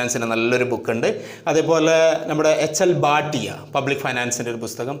പബ്ലിക് ഫൈനാൻസിൻ്റെ നല്ലൊരു ബുക്കുണ്ട്. അതേപോലെ നമ്മുടെ HL ഭാട്ടിയ പബ്ലിക് ഫൈനാൻസിൻ്റെ ഒരു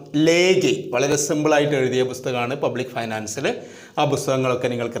പുസ്തകം, ലേഗി വളരെ സിമ്പിളായിട്ട് എഴുതിയ പുസ്തകമാണ് പബ്ലിക് ഫൈനാൻസിൽ. ആ പുസ്തകങ്ങളൊക്കെ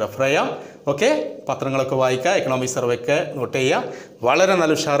നിങ്ങൾക്ക് റെഫർ ചെയ്യാം. ഓക്കെ, പത്രങ്ങളൊക്കെ വായിക്കുക, എക്കണോമിക് സർവേക്ക് നോട്ട് ചെയ്യുക. വളരെ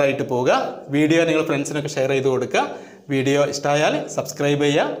നല്ല ഉഷാറായിട്ട് പോവുക. വീഡിയോ നിങ്ങൾ ഫ്രണ്ട്സിനൊക്കെ ഷെയർ ചെയ്ത് കൊടുക്കുക. വീഡിയോ ഇഷ്ടമായാൽ സബ്സ്ക്രൈബ്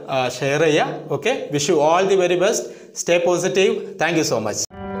ചെയ്യുക, ഷെയർ ചെയ്യുക. Okay, wish you all the very best. Stay positive. Thank you so much.